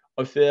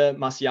Ofer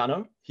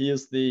Marciano. He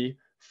is the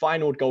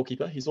final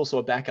goalkeeper. He's also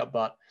a backup,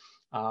 but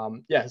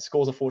his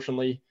scores are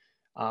fortunately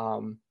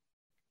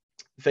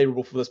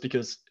favorable for this,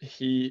 because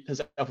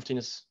his L15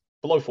 is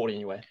below 40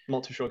 anyway. I'm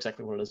not too sure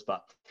exactly what it is,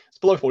 but it's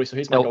below 40, so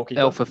he's my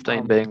goalkeeper.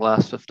 L15 being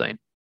last 15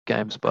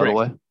 games, by the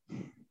way.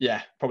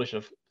 Yeah, probably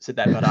should have said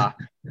that,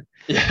 but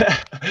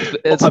yeah.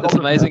 It's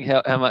amazing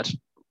how much,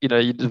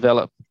 you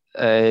develop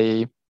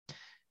a,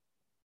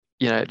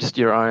 just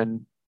your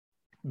own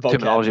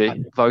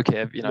terminology,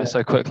 vocab,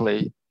 so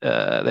quickly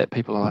that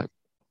people are like,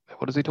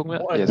 what is he talking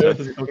about? What on earth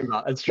is he talking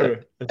about? It's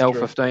true.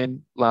 L15,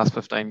 last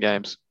 15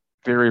 games,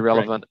 very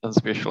relevant in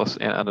specialist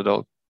and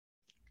underdog.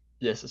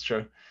 Yes, it's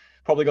true.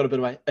 Probably got a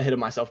bit ahead of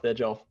myself there,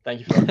 Joel. Thank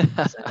you for saying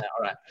that.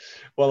 All right.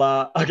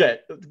 Well, okay.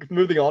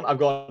 Moving on, I've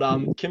got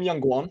Kim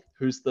Young-Gwon,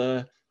 who's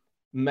the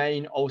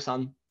main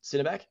Ulsan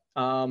centre back.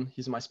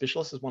 He's my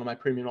specialist, is one of my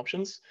premium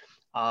options.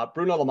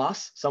 Bruno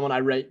Lamas, someone I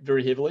rate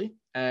very heavily,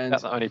 and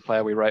that's the only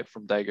player we rate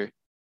from Daegu.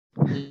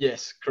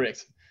 Yes,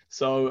 correct.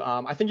 So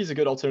I think he's a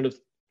good alternative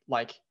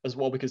like as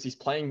well because he's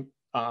playing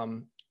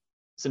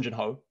Sim Jin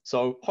Ho.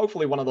 So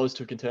hopefully one of those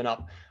two can turn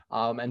up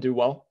and do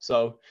well.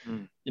 So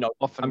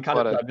Often I'm kind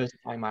of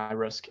diversifying my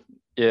risk.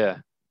 Yeah,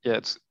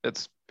 it's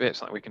perhaps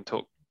something we can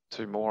talk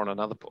to more on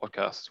another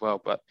podcast as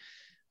well. But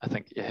I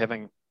think you're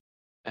having,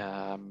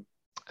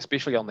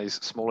 especially on these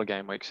smaller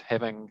game weeks,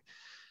 having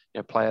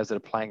players that are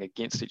playing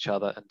against each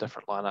other in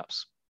different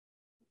lineups,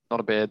 not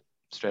a bad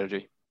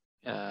strategy.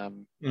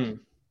 Certainly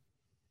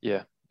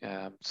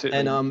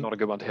not a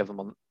good one to have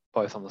them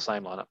both on the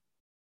same lineup.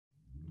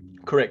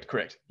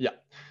 Correct. Yeah.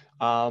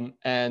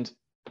 And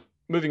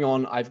moving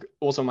on, I've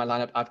also in my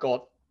lineup, I've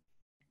got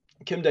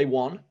Kim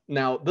Dae-won.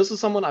 Now, this is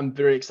someone I'm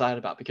very excited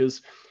about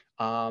because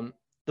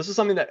this is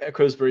something that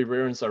occurs very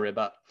rare in Sorare,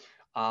 but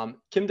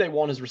Kim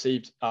Dae-won has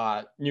received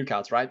new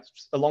cards, right?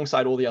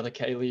 Alongside all the other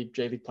K-League,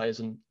 J-League players,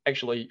 and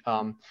actually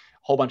a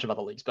whole bunch of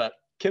other leagues. But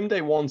Kim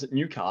Dae-won's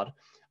new card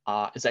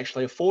is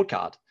actually a forward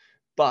card,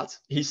 but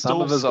he's still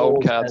Some of his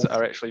old cards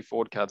are actually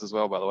forward cards as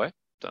well, by the way.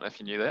 Don't know if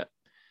you knew that.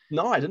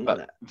 No, I didn't know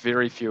that.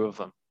 Very few of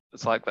them.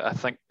 It's like that. I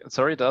think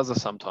Sorare does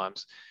this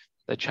sometimes.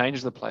 They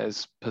change the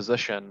player's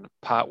position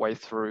partway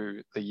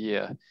through the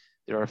year.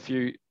 There are a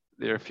few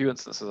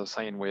instances I've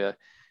seen where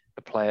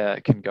the player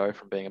can go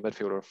from being a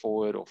midfielder or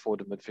forward, or forward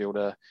to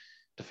midfielder,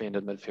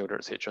 defender, midfielder,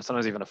 etc.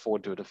 Sometimes even a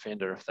forward to a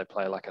defender if they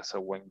play like a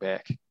sort of wing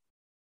back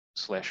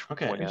 /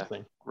 winger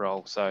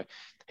role. So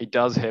he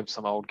does have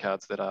some old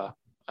cards that are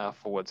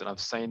forwards, and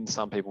I've seen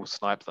some people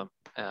snipe them.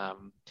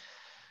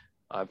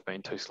 I've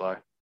been too slow.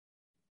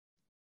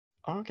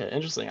 Okay,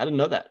 interesting. I didn't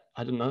know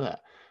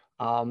that.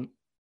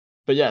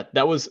 But yeah,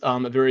 that was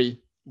a very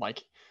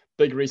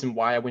big reason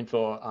why I went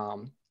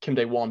for Kim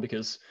Dae-won,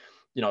 because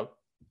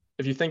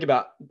if you think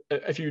about,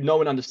 if you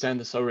know and understand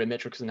the Sorare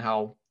metrics and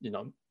how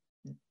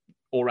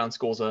all-round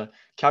scores are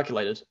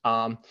calculated,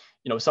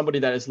 somebody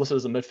that is listed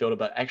as a midfielder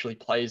but actually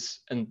plays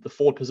in the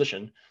forward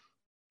position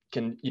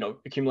can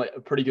accumulate a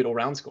pretty good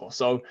all-round score.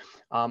 So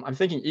I'm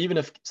thinking, even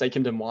if say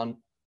Kim Dae-won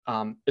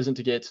isn't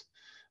to get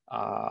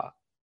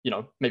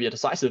maybe a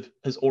decisive,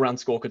 his all-round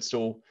score could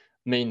still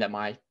mean that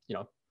my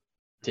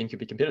team could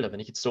be competitive,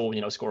 and he could still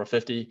score a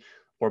 50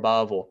 or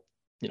above, or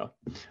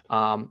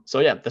so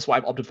yeah, that's why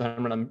I've opted for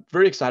him, and I'm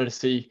very excited to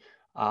see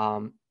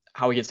how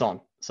he gets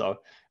on. So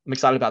I'm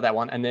excited about that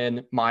one. And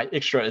then my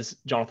extra is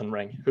Jonathan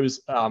Ring,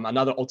 who's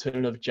another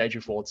alternative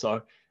Jeju forward.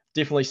 So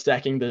definitely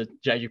stacking the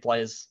Jeju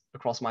players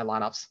across my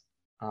lineups.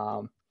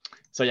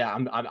 So yeah,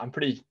 I'm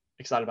pretty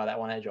excited about that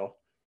one, Joel.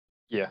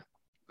 Yeah,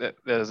 that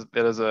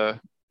is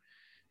a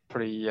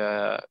pretty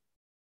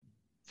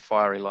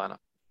fiery lineup.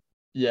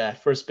 Yeah,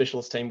 for a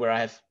specialist team where I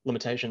have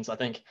limitations, I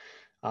think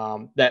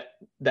that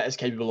is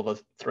capable of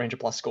a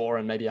 300+ score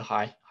and maybe a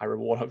high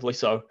reward, hopefully.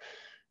 So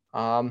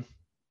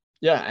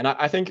yeah, and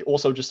I think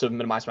also, just to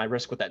minimize my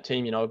risk with that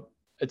team,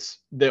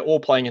 they're all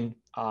playing in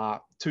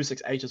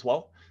 268 as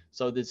well,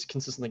 so there's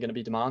consistently going to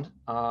be demand,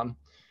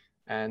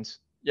 and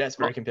yeah, it's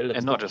very competitive.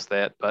 And not just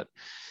that, but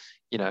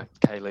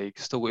K-League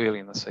still early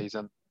in the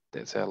season.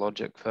 That's our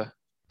logic for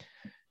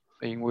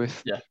being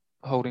worth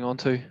holding on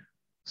to.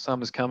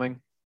 Summer's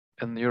coming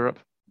in Europe,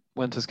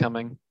 winter's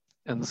coming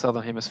in the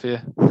Southern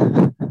Hemisphere.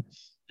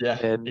 Yeah,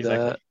 and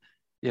exactly.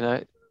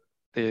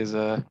 There's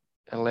a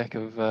lack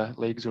of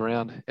leagues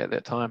around at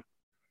that time.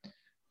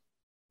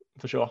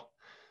 For sure.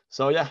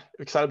 So yeah,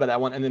 excited about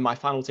that one. And then my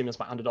final team is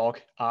my underdog,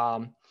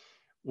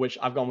 which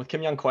I've gone with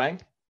Kim Young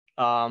Kwang.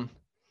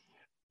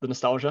 The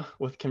nostalgia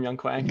with Kim Young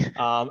Kwang.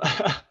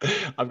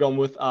 I've gone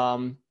with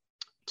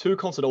two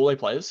Consadole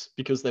players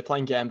because they're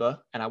playing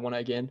Gamba, and I want to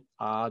again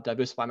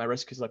diversify my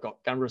risk because I've got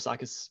Gamba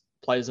Osaka's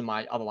players in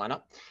my other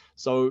lineup.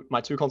 So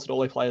my two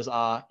Consadole players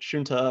are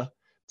Shunta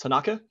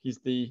Tanaka. He's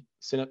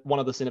one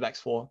of the centre backs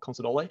for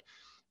Consadole,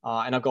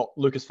 and I've got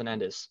Lucas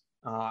Fernandez.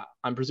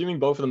 I'm presuming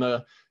both of them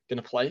are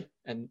going to play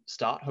and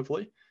start,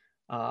 hopefully.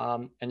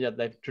 And yeah,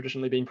 they've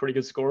traditionally been pretty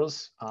good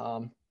scorers.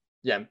 And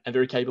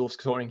very capable of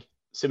scoring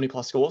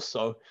 70+ scores.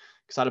 So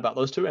excited about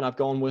those two. And I've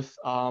gone with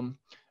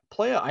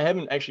player I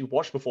haven't actually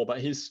watched before,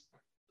 but his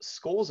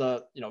scores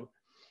are,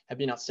 have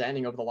been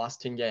outstanding over the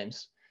last 10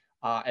 games.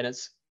 And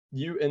it's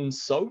Yu In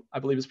So, I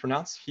believe it's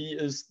pronounced. He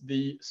is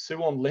the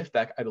Suwon left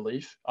back, I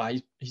believe.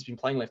 He's been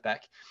playing left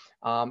back.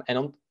 And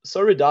on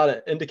Sorare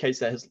data indicates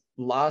that his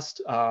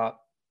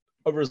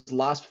over his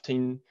last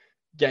 15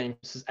 games,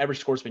 his average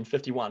score has been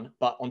 51,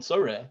 but on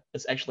Sorare,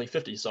 it's actually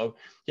 50. So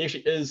he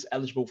actually is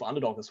eligible for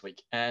underdog this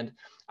week. And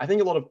I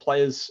think a lot of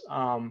players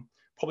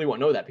probably won't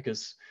know that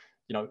because,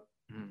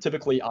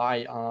 typically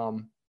I,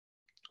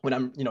 when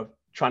I'm,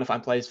 trying to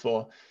find players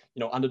for,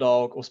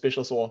 underdog or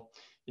specialists, or,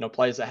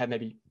 players that have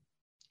maybe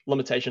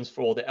limitations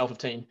for the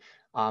L15,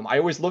 I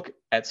always look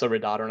at Sorare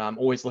data, and I'm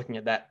always looking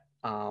at that,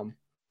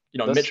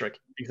 metric.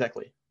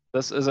 Exactly.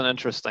 This is an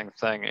interesting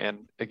thing,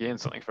 and again,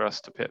 something for us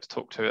to perhaps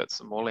talk to at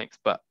some more length,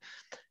 but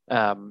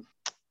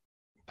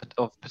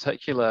of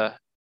particular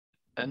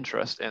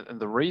interest,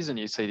 and the reason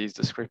you see these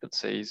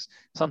discrepancies,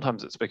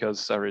 sometimes it's because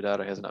Sorare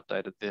data hasn't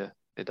updated their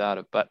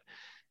data, but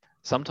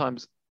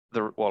sometimes, a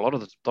lot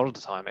of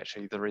the time,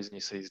 actually, the reason you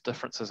see these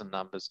differences in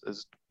numbers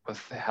is with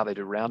how they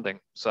do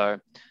rounding. So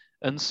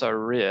in So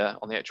Rare,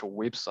 on the actual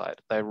website,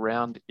 they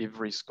round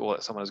every score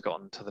that someone has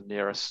gotten to the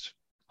nearest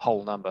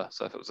whole number.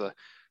 So if it was a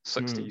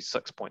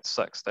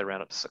 66.6, they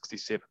round it to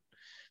 67.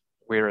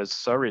 Whereas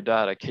So Rare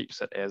Data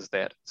keeps it as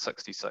that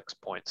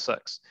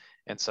 66.6.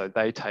 And so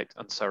they take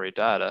in So Rare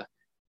Data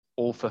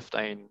all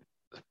 15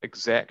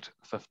 exact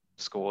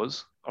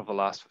scores of the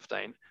last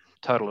 15,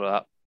 total it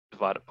up,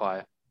 divide it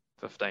by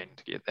 15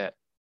 to get that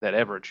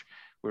average.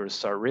 Whereas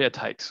So Rare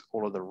takes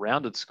all of the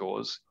rounded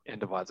scores and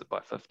divides it by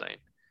 15,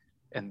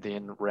 and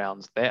then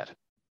rounds that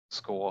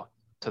score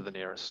to the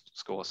nearest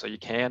score. So you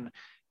can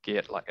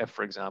get, like, if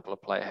for example a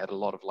player had a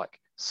lot of like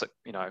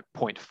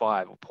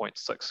 0.5 or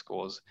 0.6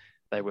 scores,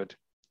 it would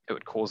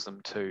cause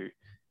them to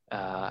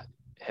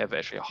have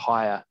actually a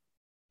higher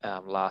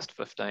last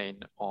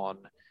 15 on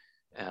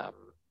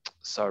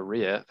So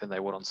Rare than they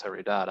would on So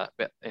Rare Data,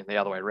 but in the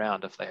other way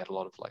around, if they had a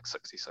lot of like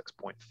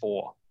 66.4,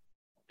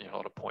 a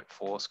lot of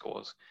 0.4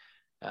 scores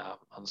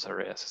on So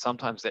Rare. So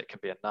sometimes that can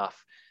be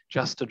enough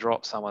just to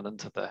drop someone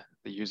into the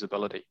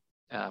usability.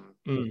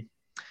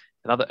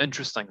 Another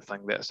interesting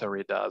thing that So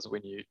Rare does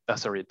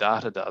So Rare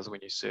Data does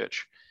when you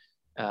search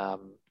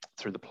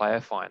through the player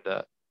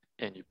finder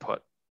and you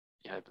put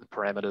the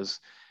parameters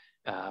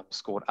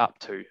scored up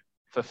to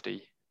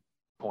 50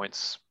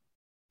 points,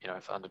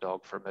 for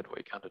underdog, for a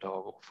midweek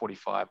underdog, or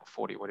 45 or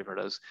 40, whatever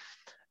it is,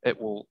 it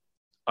will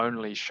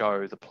only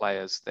show the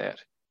players that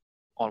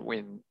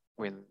when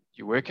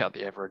you work out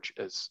the average,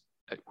 it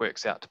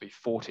works out to be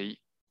 40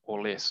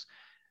 or less.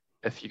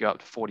 If you go up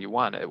to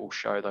 41, it will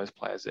show those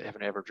players that have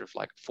an average of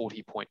like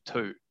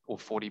 40.2 or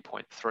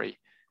 40.3,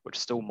 which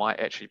still might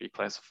actually be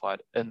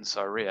classified in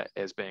So Rare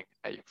as being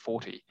a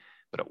 40,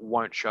 but it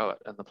won't show it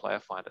in the player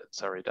finder in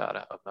So Rare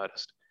Data, I've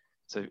noticed.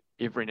 So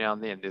every now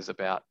and then there's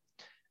about,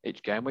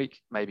 each game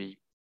week, maybe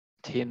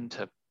 10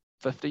 to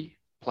 50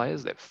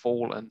 players that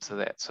fall into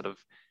that sort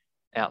of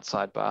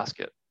outside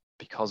basket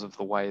because of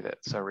the way that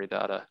So Rare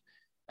Data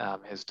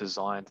has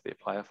designed their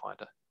player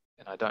finder.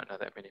 And I don't know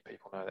that many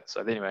people know that.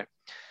 So anyway,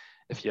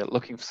 if you're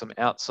looking for some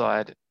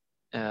outside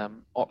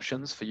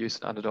options for use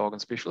in underdog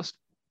and specialist,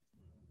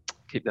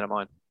 keep that in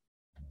mind.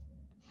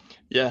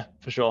 Yeah,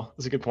 for sure.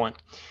 That's a good point.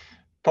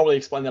 Probably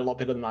explained that a lot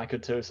better than I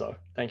could too. So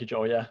thank you,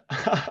 Joel. Yeah.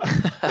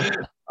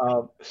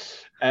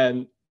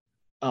 And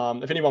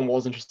if anyone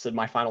was interested,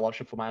 my final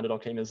option for my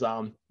underdog team is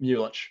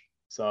Mulich.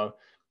 So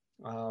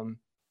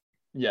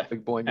yeah.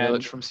 Big boy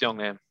Mulich from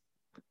Seongnam.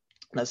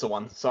 That's the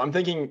one. So I'm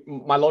thinking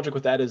my logic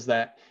with that is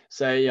that,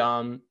 say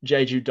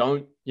Jeju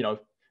don't,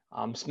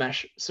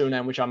 smash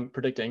Suriname, which I'm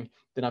predicting,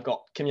 then I've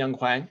got Kim Young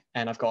Hwang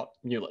and I've got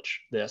Mulich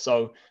there.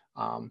 So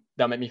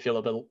that'll make me feel a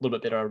little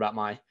bit better about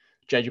my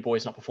Jeju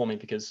boys not performing,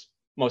 because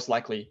most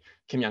likely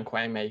Kim Young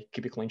Hwang may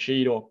keep a clean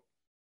sheet or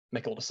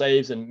make all the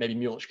saves, and maybe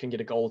Mulich can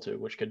get a goal too,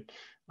 which could,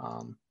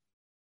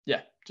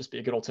 just be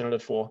a good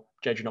alternative for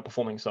Jeju not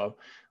performing. So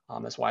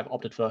that's why I've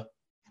opted for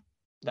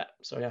that.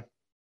 So yeah.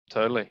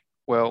 Totally.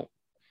 Well,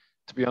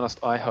 to be honest,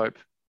 I hope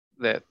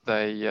that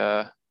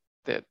that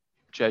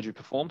Jeju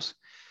performs,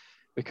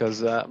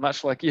 because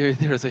much like you,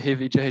 there is a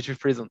heavy Jeju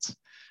presence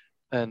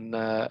in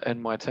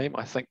my team.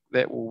 I think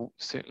that will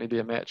certainly be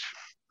a match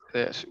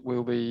that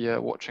we'll be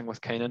watching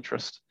with keen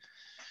interest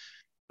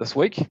this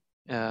week.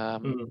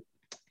 So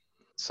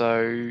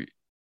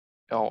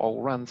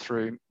I'll run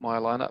through my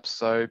lineups.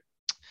 So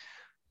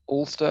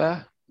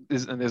All-Star,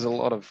 there's a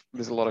lot of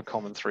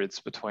common threads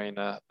between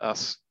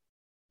us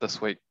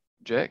this week,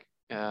 Jack,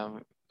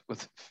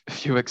 with a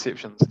few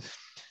exceptions.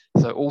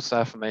 So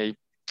All-Star for me,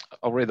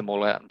 I'll read them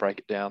all out and break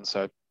it down.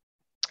 So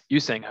Yu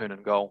Sang Hoon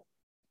in goal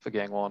for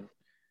Gangwon,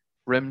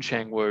 Rim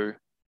Chang Woo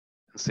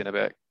in centre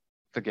back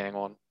for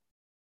Gangwon.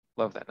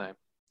 Love that name.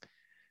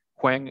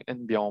 Hwang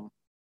In Byom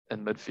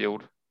in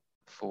midfield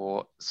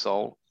for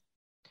Seoul.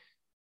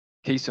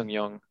 Ki Sung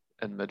Young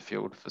in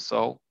midfield for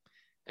Seoul.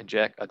 And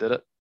Jack, I did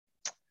it.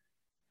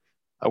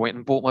 I went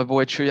and bought my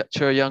boy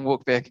Chua Young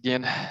Wook back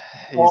again.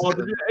 He's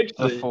did you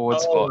actually? The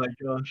forward spot. Oh my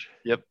gosh.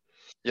 Yep.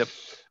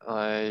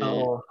 I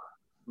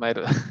made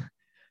it.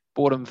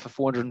 Bought him for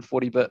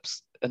 440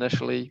 bips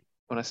initially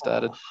when I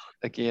started.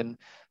 Again,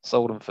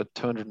 sold him for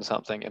 200 and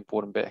something, and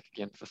bought him back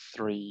again for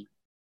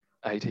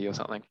 380 or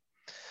something.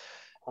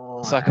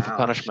 Sucker for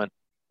punishment,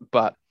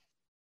 but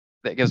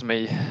that gives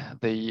me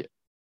the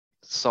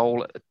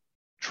Seoul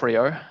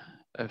trio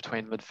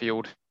between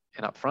midfield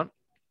and up front,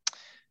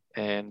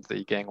 and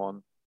the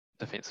Gangwon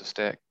defensive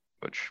stack,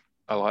 which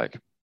I like.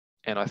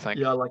 And I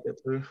think, I like it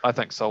too. I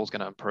think Seoul's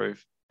going to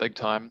improve big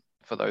time.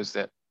 For those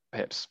that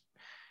perhaps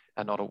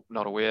are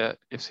not aware,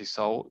 FC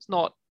Seoul, it's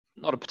not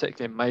a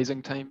particularly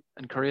amazing team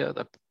in Korea.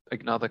 They're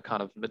another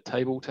kind of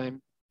mid-table team.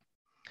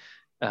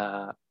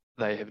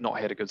 They have not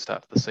had a good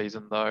start to the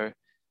season though,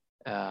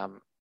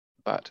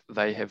 but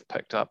they have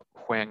picked up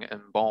Hwang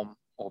In Bom,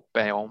 or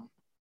Baom,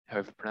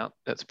 however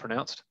it's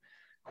pronounced,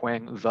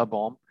 Hwang the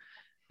Bomb,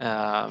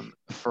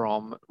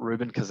 from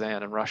Ruben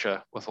Kazan in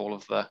Russia, with all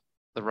of the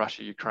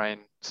Russia-Ukraine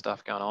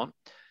stuff going on.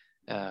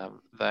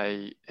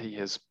 He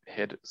has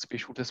had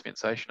special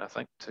dispensation, I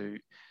think, to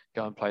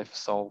go and play for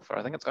Seoul for,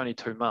 I think it's only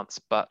 2 months,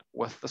 but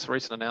with this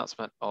recent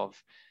announcement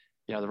of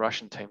the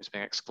Russian teams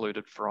being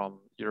excluded from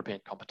European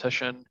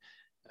competition,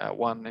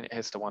 one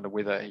has to wonder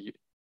whether he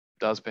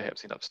does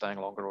perhaps end up staying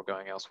longer or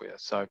going elsewhere.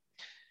 So,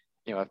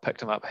 I've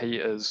picked him up. He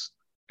is,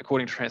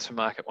 according to Transfer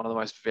Market, one of the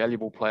most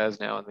valuable players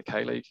now in the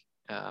K-League.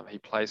 He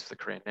plays for the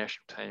Korean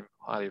national team,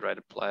 highly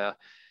rated player.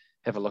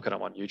 Have a look at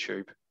him on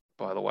YouTube,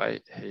 by the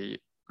way. He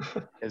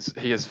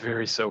is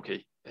very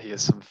silky. He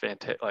is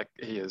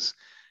he is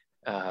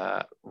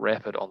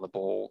rapid on the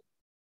ball,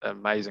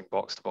 amazing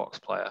box-to-box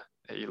player.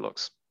 He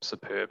looks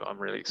superb. I'm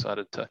really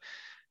excited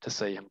to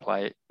see him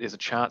play. There's a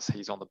chance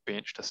he's on the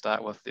bench to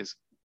start with. There's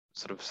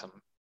sort of some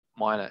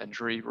minor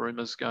injury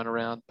rumours going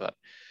around, but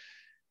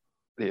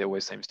there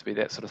always seems to be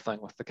that sort of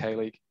thing with the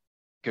K-League.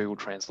 Google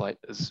Translate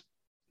is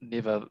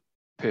never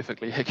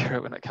perfectly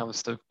accurate when it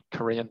comes to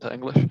Korean to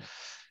English.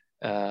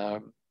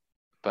 But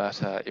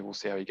we'll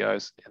see how he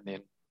goes. And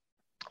then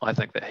I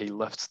think that he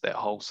lifts that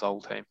whole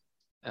Seoul team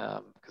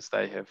because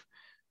they have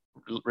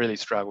really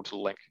struggled to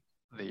link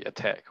the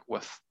attack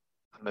with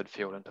the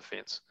midfield and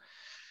defence.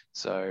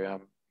 So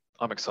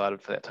I'm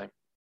excited for that team.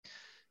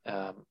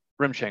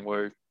 Rim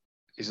Chang-woo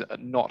is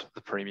not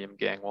the premium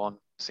Gangwon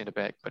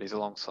centre-back, but he's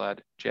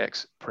alongside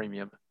Jack's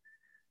premium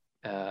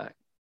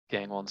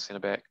Gangwon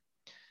centre-back.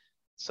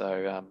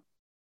 So,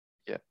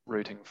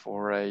 rooting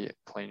for a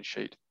clean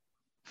sheet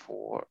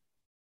for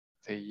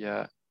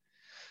the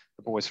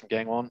boys from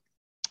Gangwon.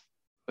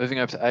 Moving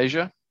over to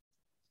Asia,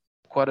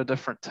 quite a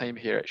different team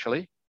here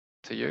actually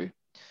to you.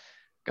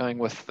 Going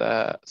with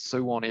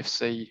Suwon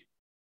FC,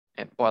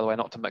 and by the way,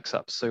 not to mix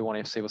up Suwon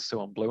FC with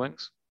Suwon Blue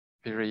Wings.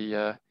 Very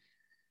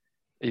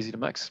easy to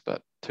mix,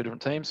 but two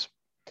different teams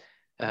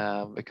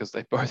because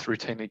they both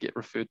routinely get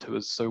referred to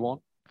as Suwon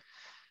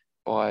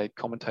by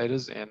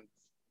commentators and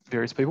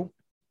various people.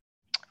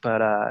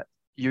 But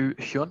Yu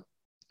Hyun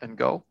in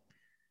goal,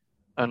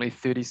 only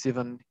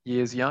 37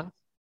 years young.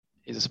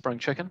 He's a spring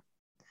chicken.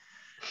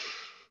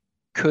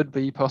 Could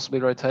be possibly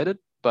rotated,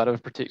 but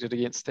I've protected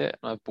against that,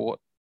 and I've bought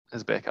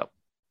his backup.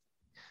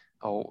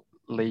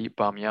 Lee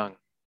Bum-young,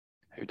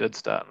 who did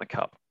start in the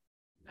Cup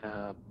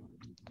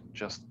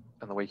just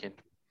in the weekend.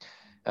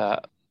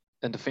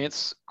 In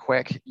defence,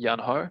 Kwak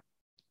Yun-ho.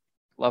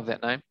 Love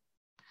that name.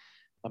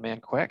 My man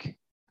Kwak.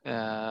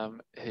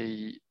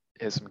 He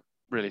has some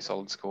really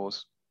solid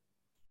scores.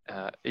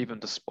 Even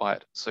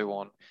despite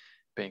Suwon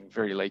being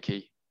very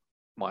leaky,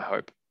 my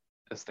hope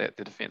is that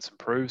the defence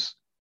improves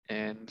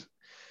and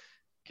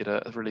get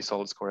a really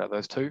solid score out of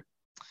those two.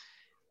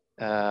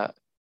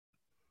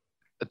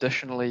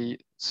 Additionally,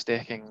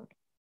 stacking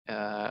in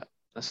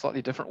a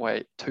slightly different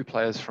way, two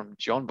players from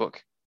Jeonbuk.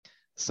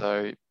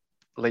 So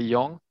Lee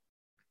Yong,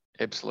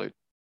 absolute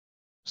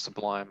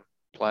sublime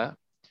player.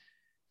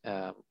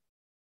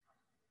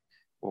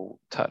 We'll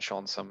touch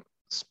on some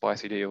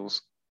spicy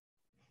deals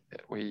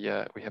that we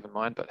have in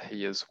mind, but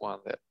he is one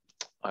that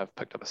I've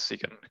picked up a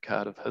second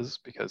card of his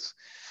because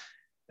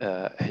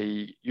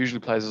he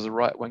usually plays as a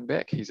right wing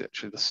back. He's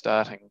actually the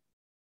starting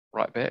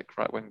right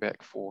wing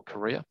back for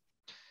Korea.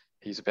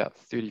 He's about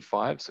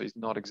 35, so he's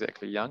not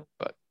exactly young,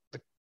 but the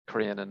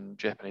Korean and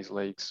Japanese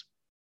leagues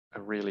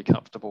are really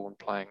comfortable in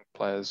playing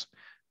players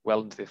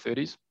well into their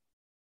 30s.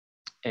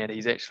 And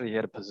he's actually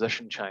had a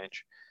position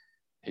change.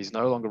 He's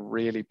no longer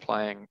really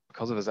playing,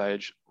 because of his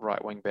age,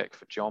 right wing back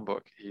for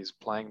Jeonbuk. He's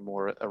playing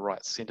more a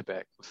right centre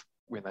back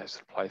when they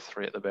sort of play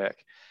three at the back.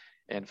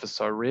 And for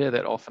So Rare,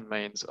 that often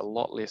means a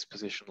lot less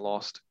possession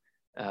lost.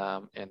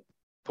 And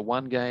the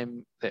one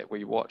game that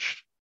we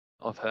watched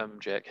of him,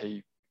 Jack,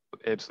 he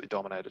absolutely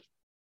dominated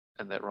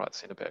in that right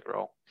centre back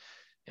role.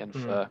 And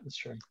for that's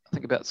true. I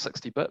think about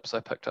 60 bips, I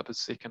picked up his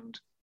second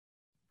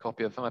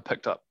copy of him. I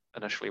picked up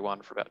initially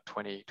one for about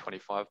 20,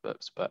 25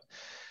 bips, but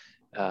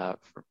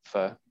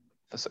for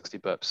 60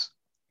 bips,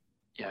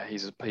 yeah,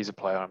 he's a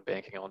player I'm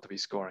banking on to be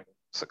scoring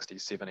 60,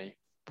 70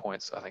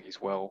 points. I think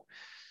he's well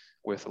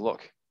worth a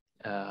look.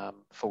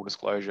 Full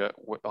disclosure,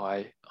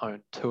 I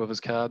own two of his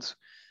cards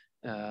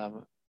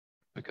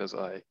because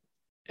I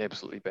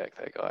absolutely back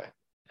that guy.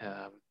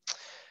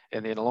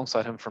 And then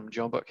alongside him from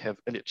Jeonbuk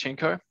have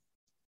Ilyatchenko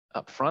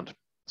up front.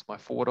 It's my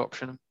forward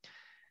option.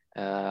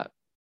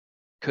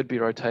 Could be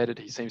rotated.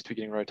 He seems to be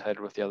getting rotated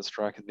with the other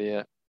striker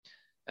there.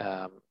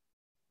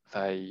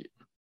 They,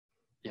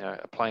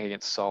 are playing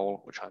against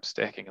Seoul, which I'm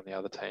stacking in the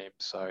other team.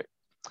 So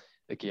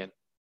again,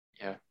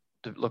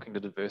 looking to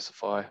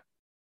diversify,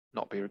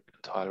 not be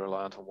entirely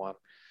reliant on one.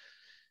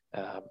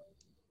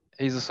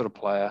 He's the sort of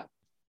player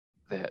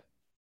that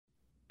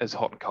is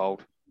hot and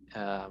cold.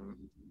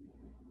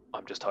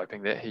 I'm just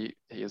hoping that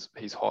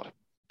he's hot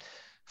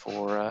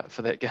for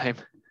that game,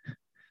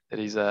 that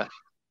he's a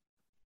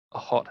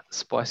hot,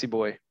 spicy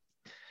boy.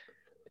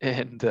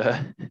 And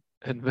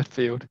in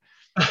midfield,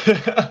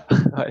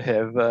 I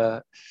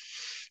have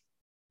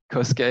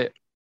Kosuke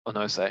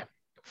Onose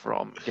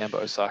from Gamba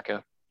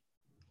Osaka.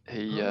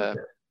 He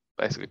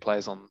basically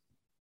plays on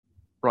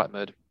right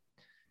mid.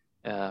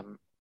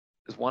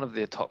 Is one of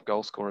their top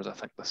goal scorers, I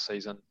think, this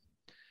season.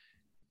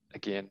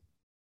 Again,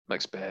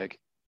 mixed bag.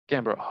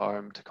 Gamba at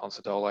home to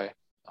Consadole,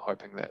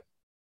 hoping that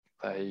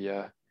they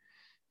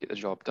get the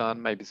job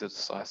done. Maybe they're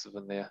decisive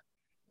in their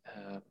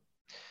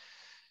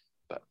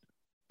But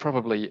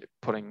probably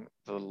putting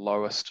the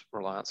lowest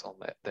reliance on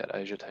that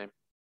Asia team.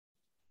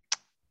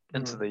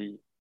 Into the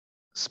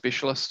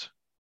specialist,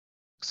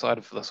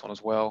 excited for this one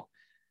as well.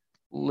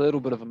 Little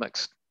bit of a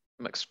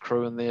mixed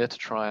crew in there to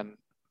try and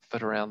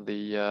fit around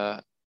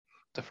the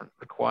different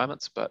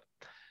requirements, but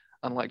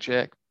unlike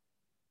Jack,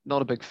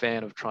 not a big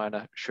fan of trying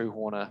to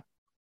shoehorn a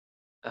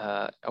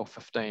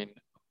L15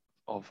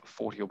 of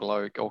 40 or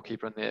below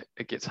goalkeeper in there.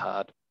 It gets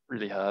hard,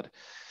 really hard,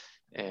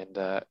 and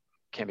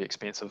can be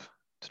expensive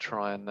to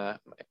try and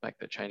make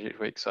that change each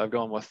week. So I've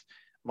gone with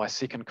my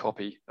second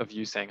copy of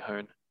Yu Sang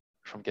Hoon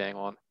from Gang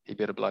On. He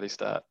better bloody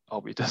start.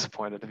 I'll be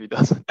disappointed if he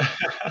doesn't.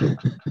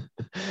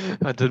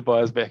 I did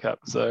buy his backup,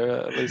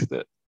 so at least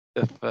that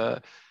if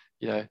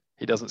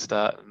he doesn't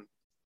start and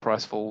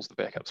price falls, the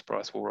backup's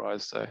price will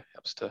rise, so it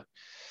helps to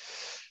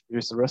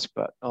reduce the risk.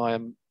 But I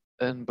am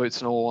in boots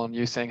and all on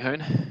Yu Sang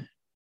Hoon,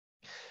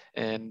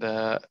 and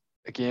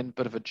again,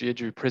 bit of a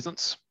Jeju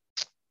presence.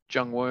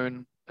 Jung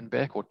Woon in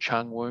back, or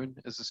Chung Woon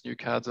as his new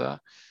cards are.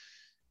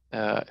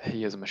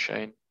 He is a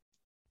machine,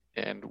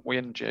 and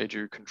when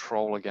Jeju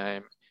control a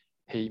game,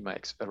 he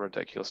makes a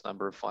ridiculous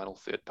number of final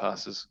third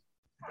passes.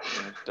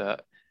 And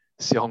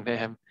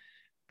Seongnam,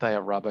 they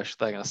are rubbish.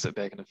 They're going to sit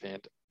back and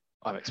defend.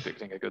 I'm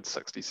expecting a good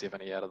 60,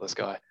 70 out of this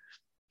guy.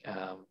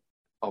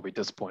 I'll be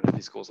disappointed if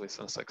he scores less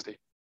than a 60.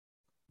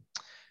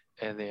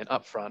 And then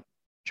up front,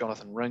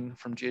 Jonathan Ring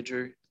from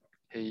Jeju.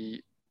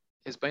 He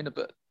has been a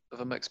bit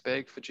of a mixed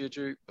bag for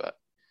Jeju, but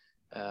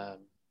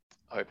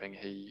hoping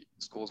he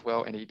scores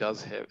well. And he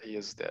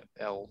is that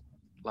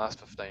last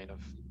 15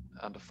 of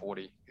under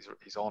 40.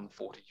 He's on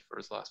 40 for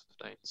his last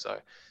 15. So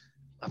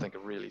I think a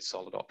really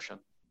solid option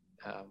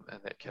in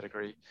that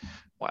category.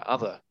 My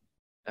other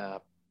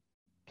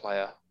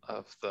player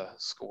of the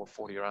score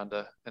 40 or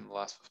under in the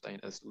last 15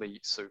 is Lee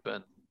Soo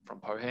Bin from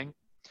Pohang.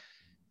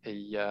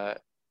 He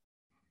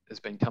has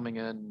been coming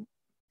in,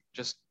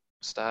 just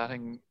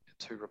starting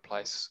to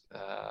replace,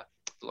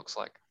 looks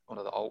like one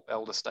of the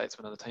elder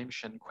statesmen of the team,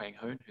 Shin Kwang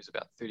Hoon, who's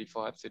about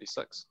 35,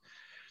 36,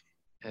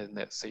 in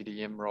that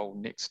CDM role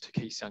next to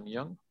Ki Sung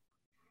Young.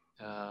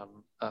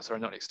 Sorry,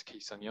 not next to Ki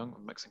Sung Young,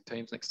 I'm mixing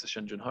teams, next to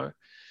Shin Jun Ho,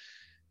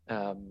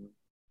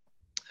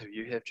 who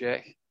you have,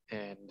 Jack.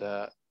 And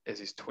as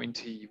he's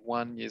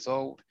 21 years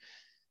old,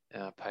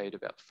 paid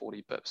about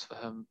 40 bips for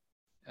him.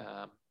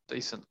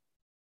 Decent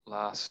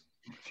last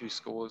few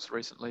scores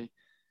recently,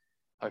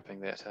 hoping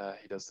that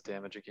he does the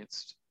damage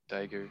against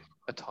Daegu,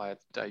 a tired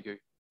Daegu.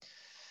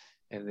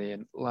 And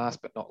then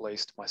last but not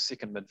least, my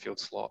second midfield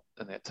slot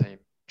in that team,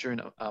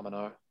 Jun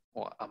Amano,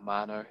 or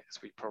Amano,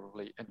 as we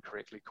probably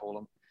incorrectly call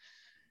him,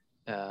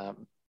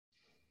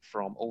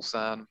 from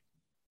Ulsan.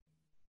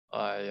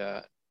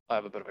 I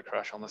have a bit of a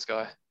crush on this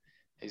guy.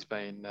 He's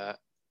been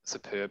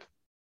superb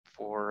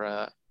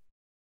for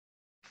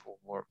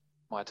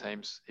my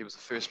teams. He was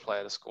the first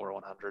player to score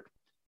 100.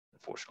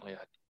 Unfortunately,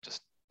 I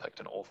just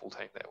picked an awful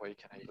team that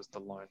week, and he was the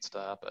lone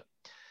star, but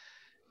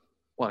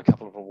won a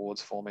couple of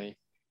awards for me.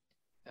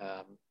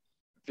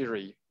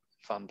 Very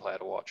fun player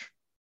to watch.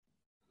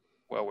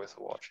 Well worth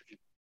a watch.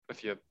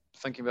 If you're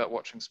thinking about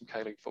watching some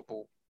K-League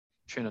football,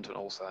 tune into an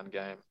Ulsan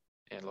game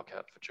and look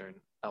out for Jun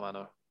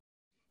Amano.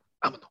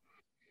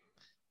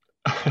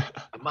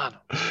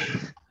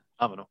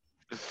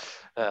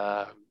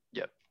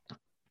 Yeah,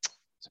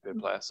 superb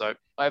player. So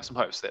I have some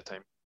hopes for that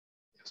team.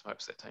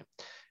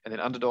 And then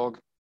underdog,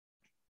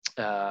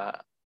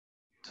 to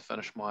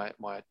finish my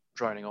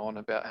droning on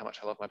about how much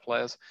I love my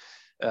players.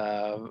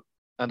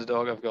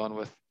 Underdog, I've gone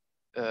with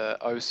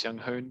Oh Seung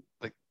Hoon,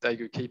 the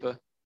Daegu keeper,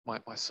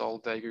 my sole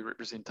Daegu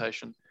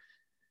representation,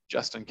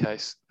 just in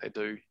case they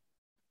do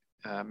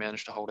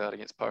manage to hold out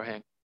against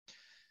Pohang.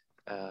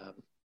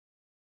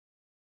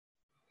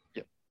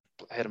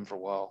 Had him for a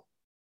while.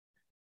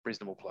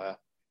 Reasonable player,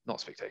 not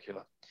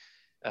spectacular.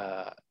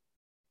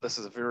 This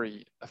is a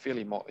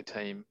fairly motley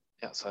team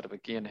outside of,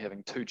 again,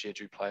 having two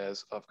Jeju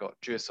players. I've got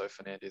Jerso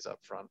Fernandez up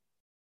front.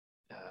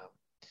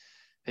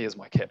 He is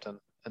my captain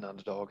in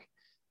underdog.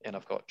 And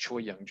I've got Choi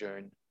Young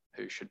Joon,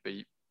 who should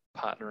be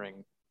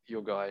partnering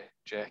your guy,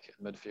 Jack,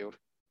 in midfield.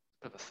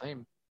 Bit of a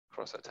theme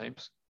across our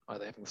teams,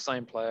 either having the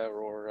same player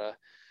or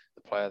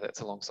the player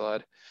that's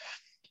alongside.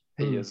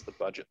 He is the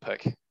budget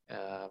pick.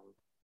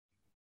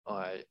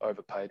 I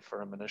overpaid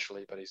for him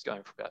initially, but he's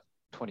going for about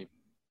 20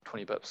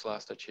 bips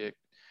last I checked.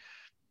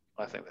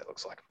 I think that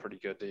looks like a pretty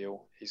good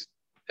deal. He's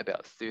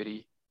about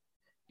 30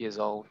 years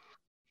old.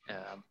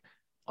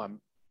 I'm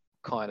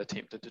kind of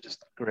tempted to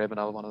just grab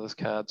another one of his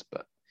cards,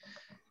 but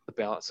the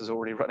balance is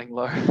already running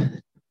low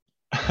in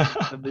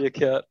the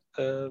account.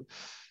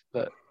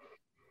 But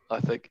I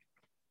think,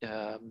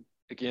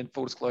 again,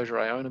 full disclosure,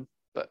 I own him.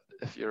 But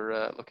if you're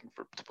looking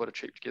to put a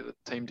cheap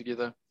team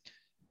together,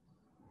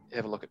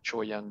 have a look at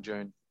Choi Young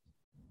Joon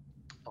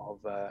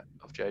of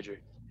Jeju.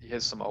 He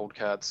has some old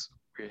cards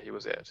where he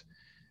was at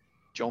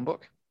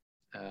Jeonbuk.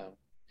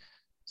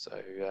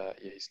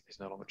 He's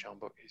no longer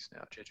Jeonbuk, he's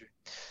now at Jeju.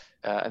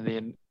 And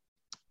then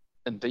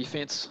in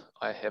defense,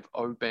 I have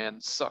Oban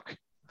Suk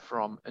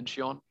from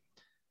Incheon.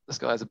 This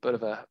guy is a bit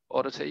of a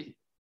oddity.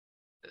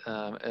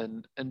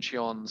 in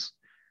Incheon's,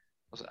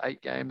 was it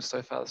 8 games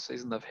so far this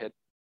season? They've had,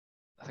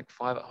 I think,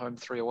 5 at home,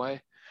 3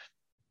 away.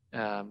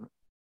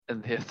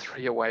 In their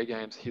 3 away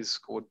games, he's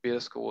scored better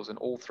scores in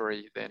all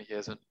 3 than he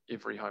has in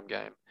every home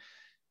game,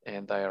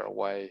 and they are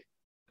away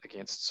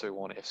against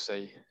Suwon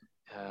FC.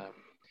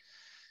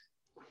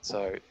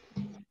 So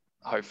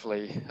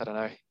hopefully, I don't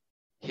know,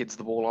 heads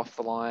the ball off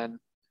the line,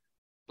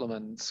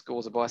 Blimmin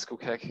scores a bicycle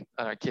kick.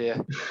 I don't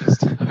care.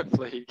 Just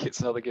hopefully he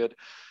gets another good,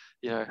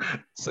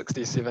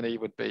 60, 70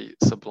 would be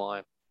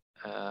sublime.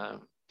 The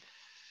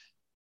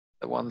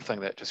one thing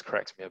that just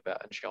cracks me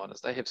about Incheon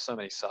is they have so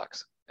many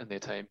sucks in their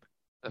team.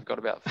 They've got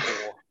about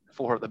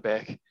four at the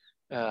back.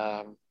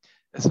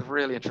 It's a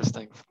really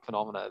interesting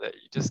phenomena that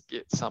you just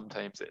get some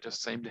teams that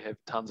just seem to have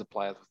tons of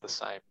players with the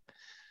same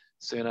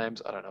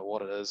surnames. I don't know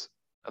what it is.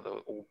 Are they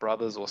all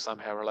brothers or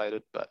somehow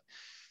related? But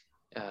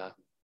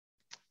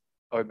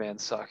Oman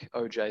suck,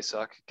 OJ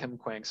suck, Kim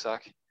Kwang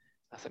suck.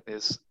 I think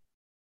there's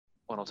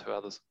 1 or 2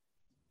 others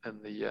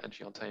in the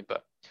Incheon team,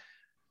 but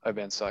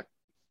Oban suck,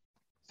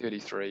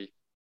 33,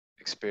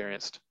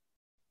 experienced,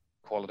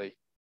 quality.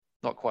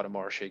 Not quite a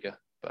Morishige,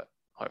 but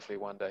hopefully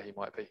one day he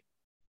might be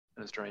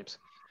in his dreams.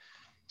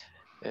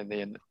 And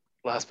then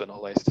last but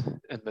not least,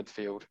 in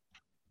midfield,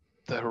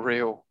 the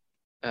real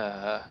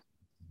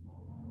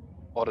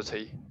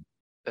oddity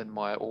in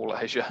my All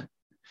Asia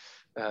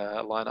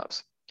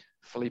lineups,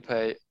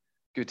 Felipe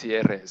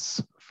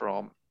Gutierrez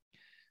from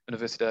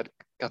Universidad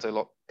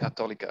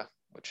Católica,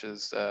 which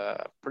is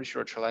pretty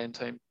sure a Chilean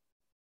team.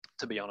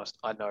 To be honest,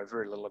 I know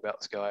very little about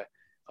this guy.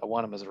 I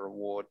won him as a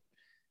reward.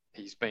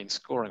 He's been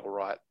scoring all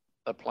right.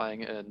 They're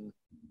playing in,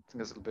 I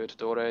think it's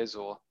Libertadores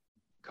or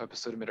Copa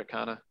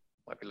Sudamericana.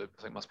 I think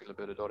it must be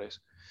Libertadores.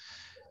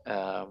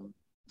 And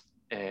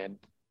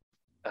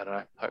I don't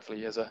know, hopefully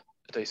he has a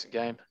decent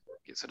game,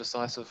 gets a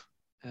decisive.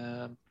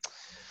 And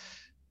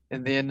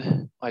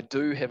then I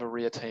do have a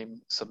rare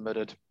team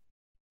submitted.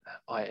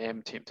 I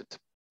am tempted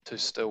to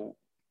still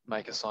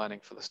make a signing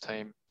for this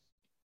team.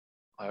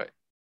 I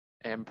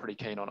am pretty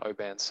keen on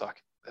Oban Suck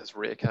as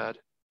rare card.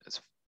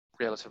 It's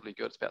relatively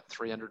good. It's about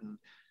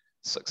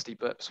 360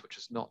 bips, which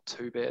is not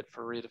too bad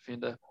for a rare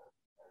defender.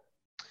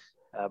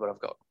 But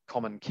I've got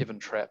common Kevin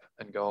Trapp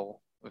in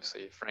goal.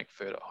 Obviously,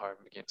 Frankfurt at home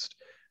against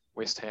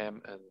West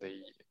Ham in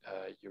the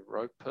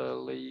Europa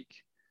League.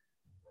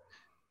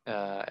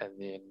 And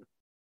then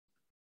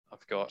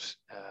I've got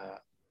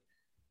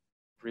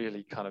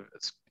really kind of,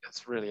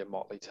 it's really a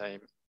motley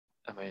team.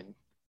 I mean,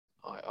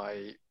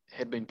 I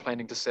had been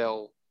planning to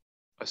sell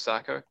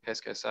Pascal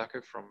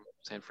Osako from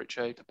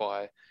Sanfrecce to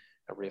buy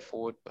a rare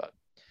forward, but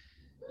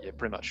yeah,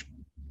 pretty much,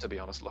 to be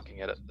honest,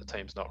 looking at it, the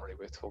team's not really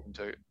worth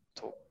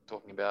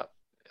talking about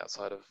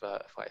outside of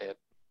if I add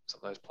some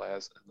of those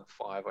players in the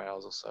 5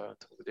 hours or so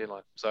until the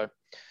deadline. So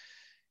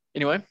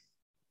anyway,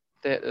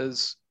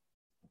 those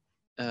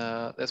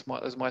are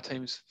my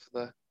teams for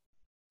the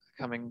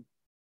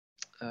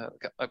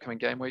upcoming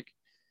game week.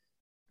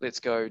 Let's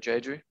go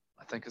Jeju,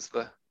 I think is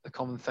the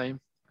common theme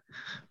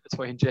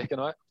between Jack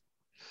and I.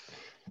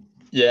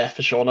 Yeah,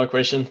 for sure, no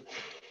question.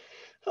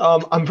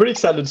 I'm pretty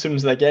excited as soon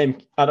as that game.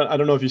 I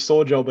don't know if you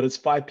saw, Joe, but it's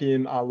 5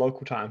 p.m.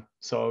 Local time,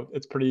 so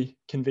it's pretty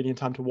convenient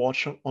time to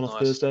watch on a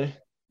Thursday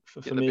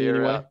for me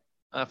anyway. Out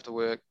after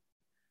work,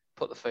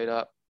 put the feet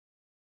up,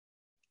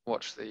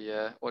 watch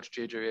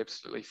Jeju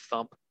absolutely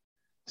thump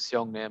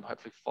Seongnam,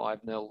 hopefully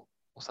 5-0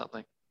 or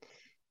something.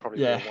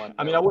 Probably yeah. 1-0.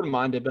 I mean, I wouldn't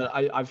mind it, but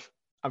I've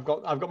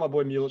got my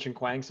boy Mulich and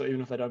Kwang, so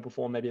even if they don't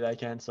perform, maybe they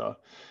can. So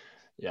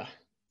yeah.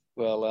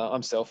 Well,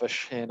 I'm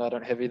selfish and I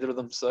don't have either of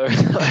them, so I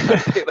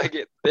think they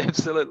get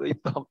absolutely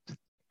thumped.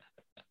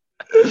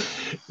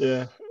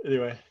 Yeah.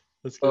 Anyway,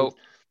 that's good. Well,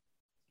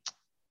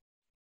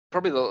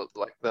 probably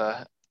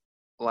the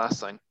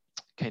last thing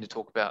keen to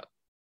talk about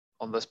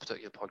on this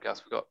particular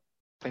podcast. We've got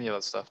plenty of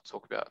other stuff to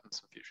talk about in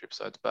some future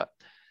episodes, but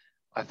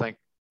I think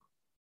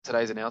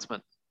today's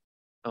announcement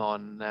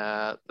on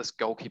this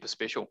goalkeeper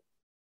special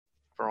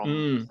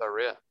from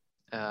Korea.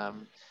 I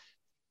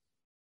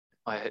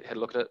had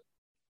looked at it,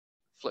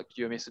 flicked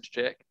you a message,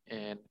 Jack,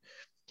 and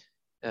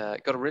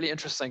got a really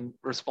interesting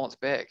response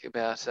back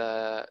about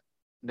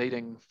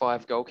needing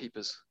 5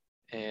 goalkeepers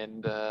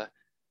and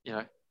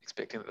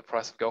expecting that the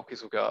price of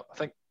goalkeepers will go up. I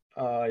think.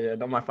 Yeah,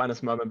 not my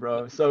finest moment,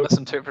 bro. So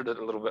misinterpreted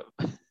a little bit.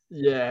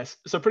 Yes.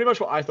 So pretty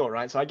much what I thought,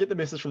 right? So I get the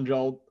message from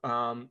Joel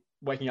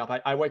waking up.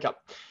 I wake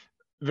up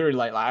very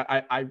late. Like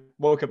I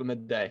woke up at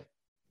midday,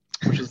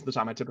 which is the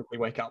time I typically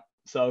wake up.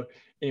 So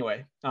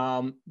anyway,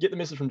 get the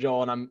message from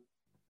Joel and I'm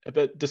a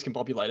bit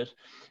discombobulated.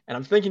 And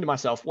I'm thinking to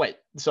myself, wait,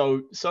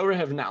 so Sora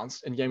have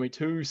announced in game week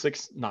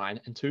 269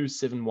 and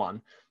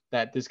 271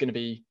 that there's going to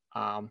be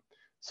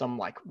some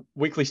like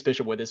weekly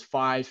special where there's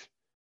 5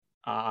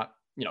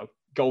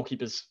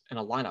 goalkeepers in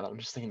a lineup. I'm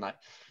just thinking like,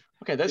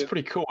 okay, that's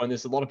pretty cool. And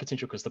there's a lot of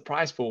potential because the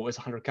prize pool is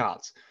 100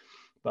 cards.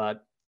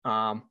 But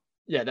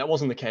yeah, that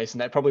wasn't the case.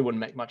 And that probably wouldn't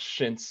make much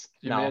sense.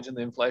 You imagine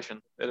the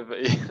inflation. It'd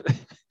be...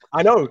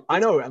 I know.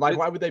 Like,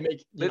 why would they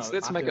make...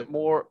 Let's make it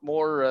more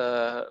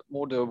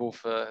doable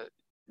for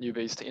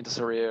newbies to enter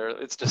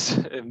Sorare. It's just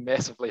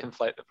massively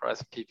inflate the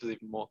price of keepers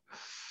even more.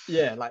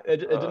 Yeah, like it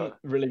didn't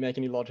really make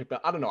any logic,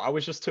 but I don't know. I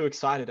was just too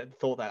excited at the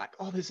thought that like,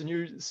 oh, there's a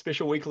new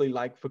special weekly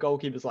like for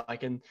goalkeepers,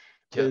 like, and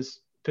there's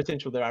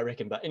potential there, I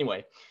reckon. But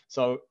anyway,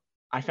 so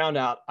I found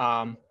out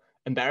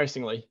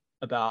embarrassingly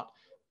about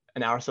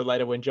an hour or so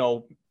later when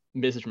Joel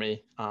messaged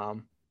me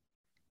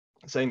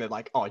saying that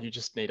like, oh, you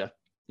just need a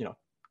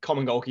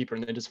common goalkeeper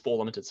and then just 4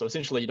 limited. So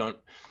essentially, you don't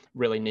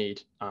really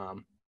need a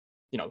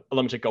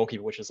limited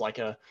goalkeeper, which is like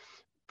a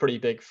pretty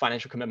big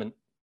financial commitment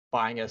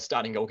buying a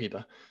starting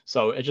goalkeeper.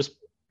 So it just,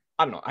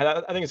 I don't know.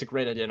 I think it's a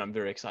great idea, and I'm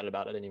very excited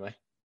about it anyway.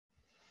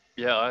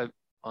 Yeah,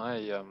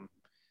 I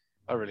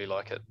really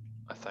like it.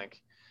 I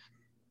think,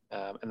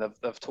 and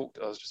they've talked.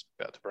 I was just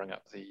about to bring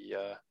up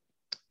the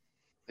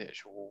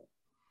actual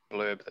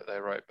blurb that they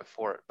wrote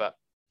before it, but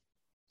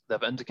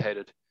they've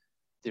indicated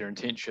their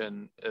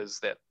intention is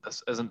that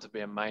this isn't to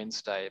be a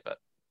mainstay, but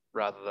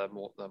rather the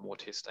more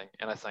testing.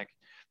 And I think,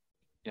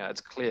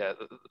 it's clear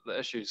that the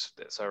issues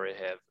that Sorare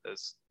have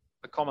is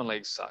the common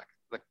leagues suck.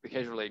 The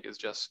casual league is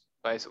just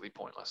basically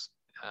pointless.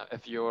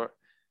 If you're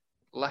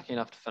lucky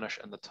enough to finish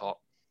in the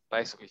top,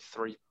 basically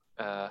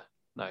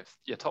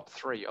top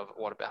 3 of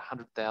what, about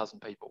 100,000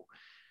 people.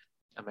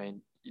 I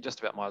mean, you just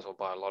about might as well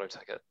buy a lotto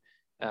ticket.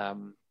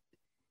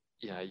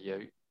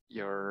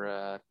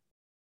 You're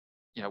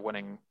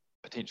winning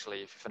potentially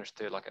if you finish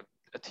third, like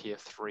a tier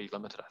 3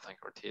 limited, I think,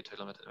 or a tier 2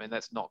 limited. I mean,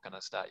 that's not going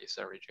to start your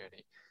Sorare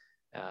journey.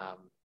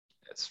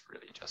 It's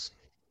really just,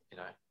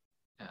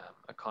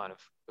 a kind of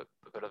a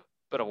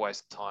bit of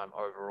waste of time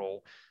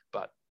overall.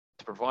 But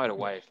to provide a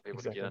way for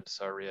people to get into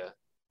Sorare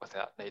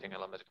without needing a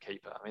limited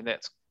keeper, I mean,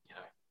 that's,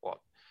 what,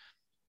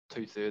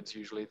 2/3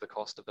 usually the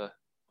cost of a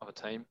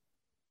team.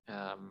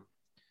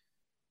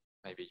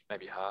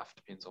 Maybe half,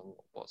 depends on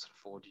what sort of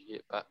forward you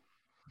get. But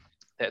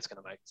that's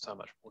going to make it so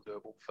much more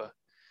doable for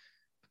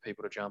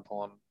people to jump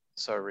on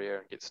Sorare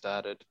and get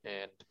started.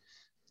 And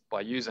by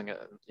using it,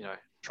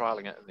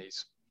 trialing it in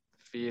these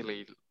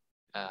fairly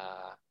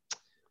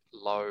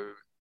low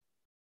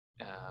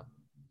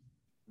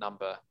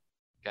number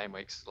game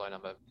weeks, low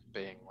number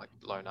being like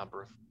low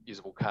number of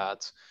usable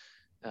cards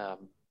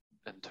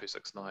in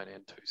 269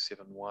 and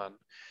 271.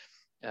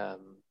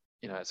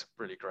 It's a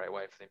really great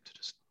way for them to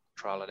just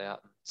trial it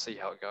out and see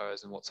how it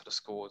goes and what sort of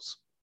scores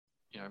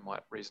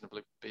might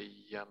reasonably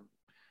be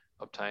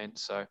obtained.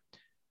 So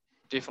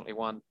definitely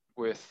one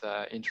worth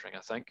entering,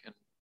 I think, and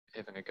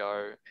having a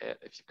go at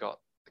if you've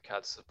got the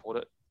cards to support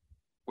it.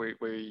 We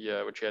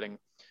were chatting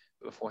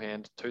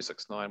beforehand.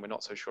 269, we're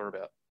not so sure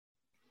about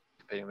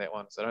competing that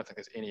one, so I don't think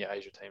there's any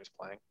Asia teams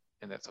playing,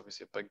 and that's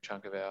obviously a big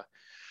chunk of our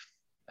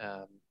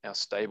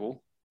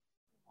stable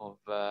of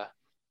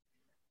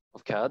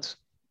cards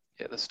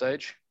at this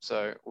stage.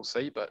 So we'll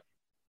see, but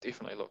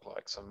definitely look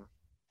like some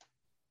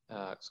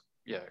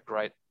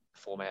great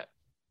format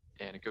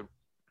and a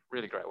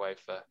really great way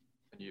for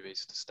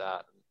newbies to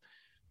start and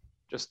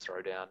just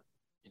throw down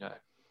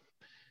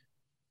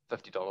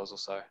 $50 or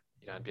so,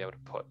 and be able to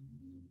put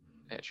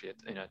actually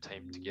a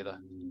team together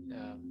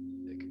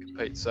that can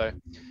compete. So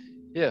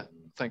yeah,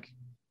 I think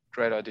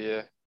great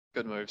idea,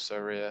 good move,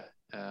 Sorare.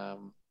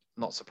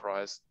 Not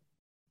surprised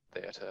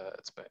that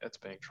it's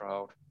being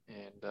trialed,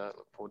 and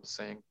look forward to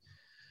seeing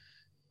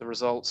the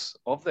results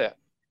of that.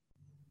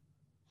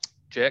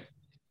 Jack?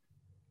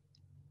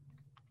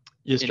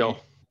 Yes, Joel.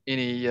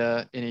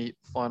 Any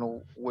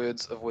final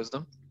words of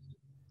wisdom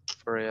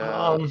for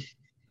our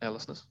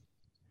listeners?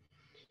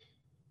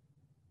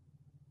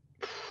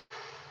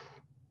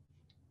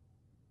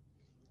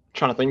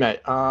 Trying to think, mate.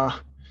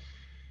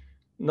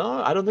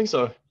 No, I don't think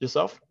so.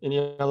 Yourself? Any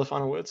other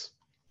final words?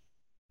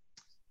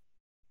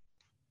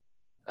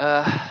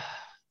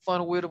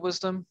 Final word of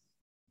wisdom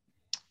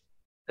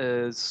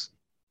is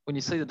when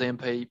you see the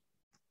DMP,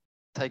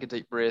 take a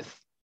deep breath.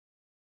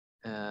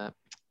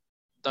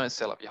 Don't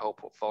sell up your whole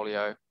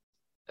portfolio.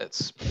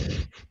 It's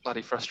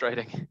bloody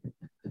frustrating.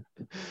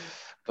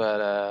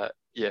 But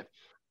you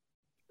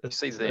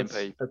see the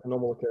DMP. It's a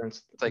normal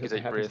occurrence. Take a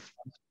deep breath.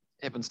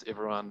 Happens to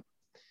everyone.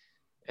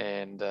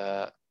 And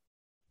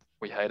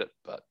we hate it,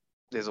 but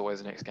there's always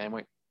the next game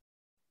week.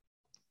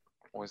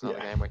 Always another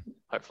game week,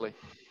 hopefully.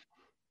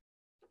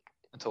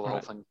 Until the whole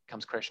thing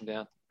comes crashing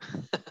down.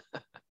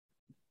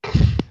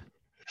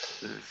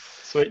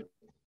 Sweet.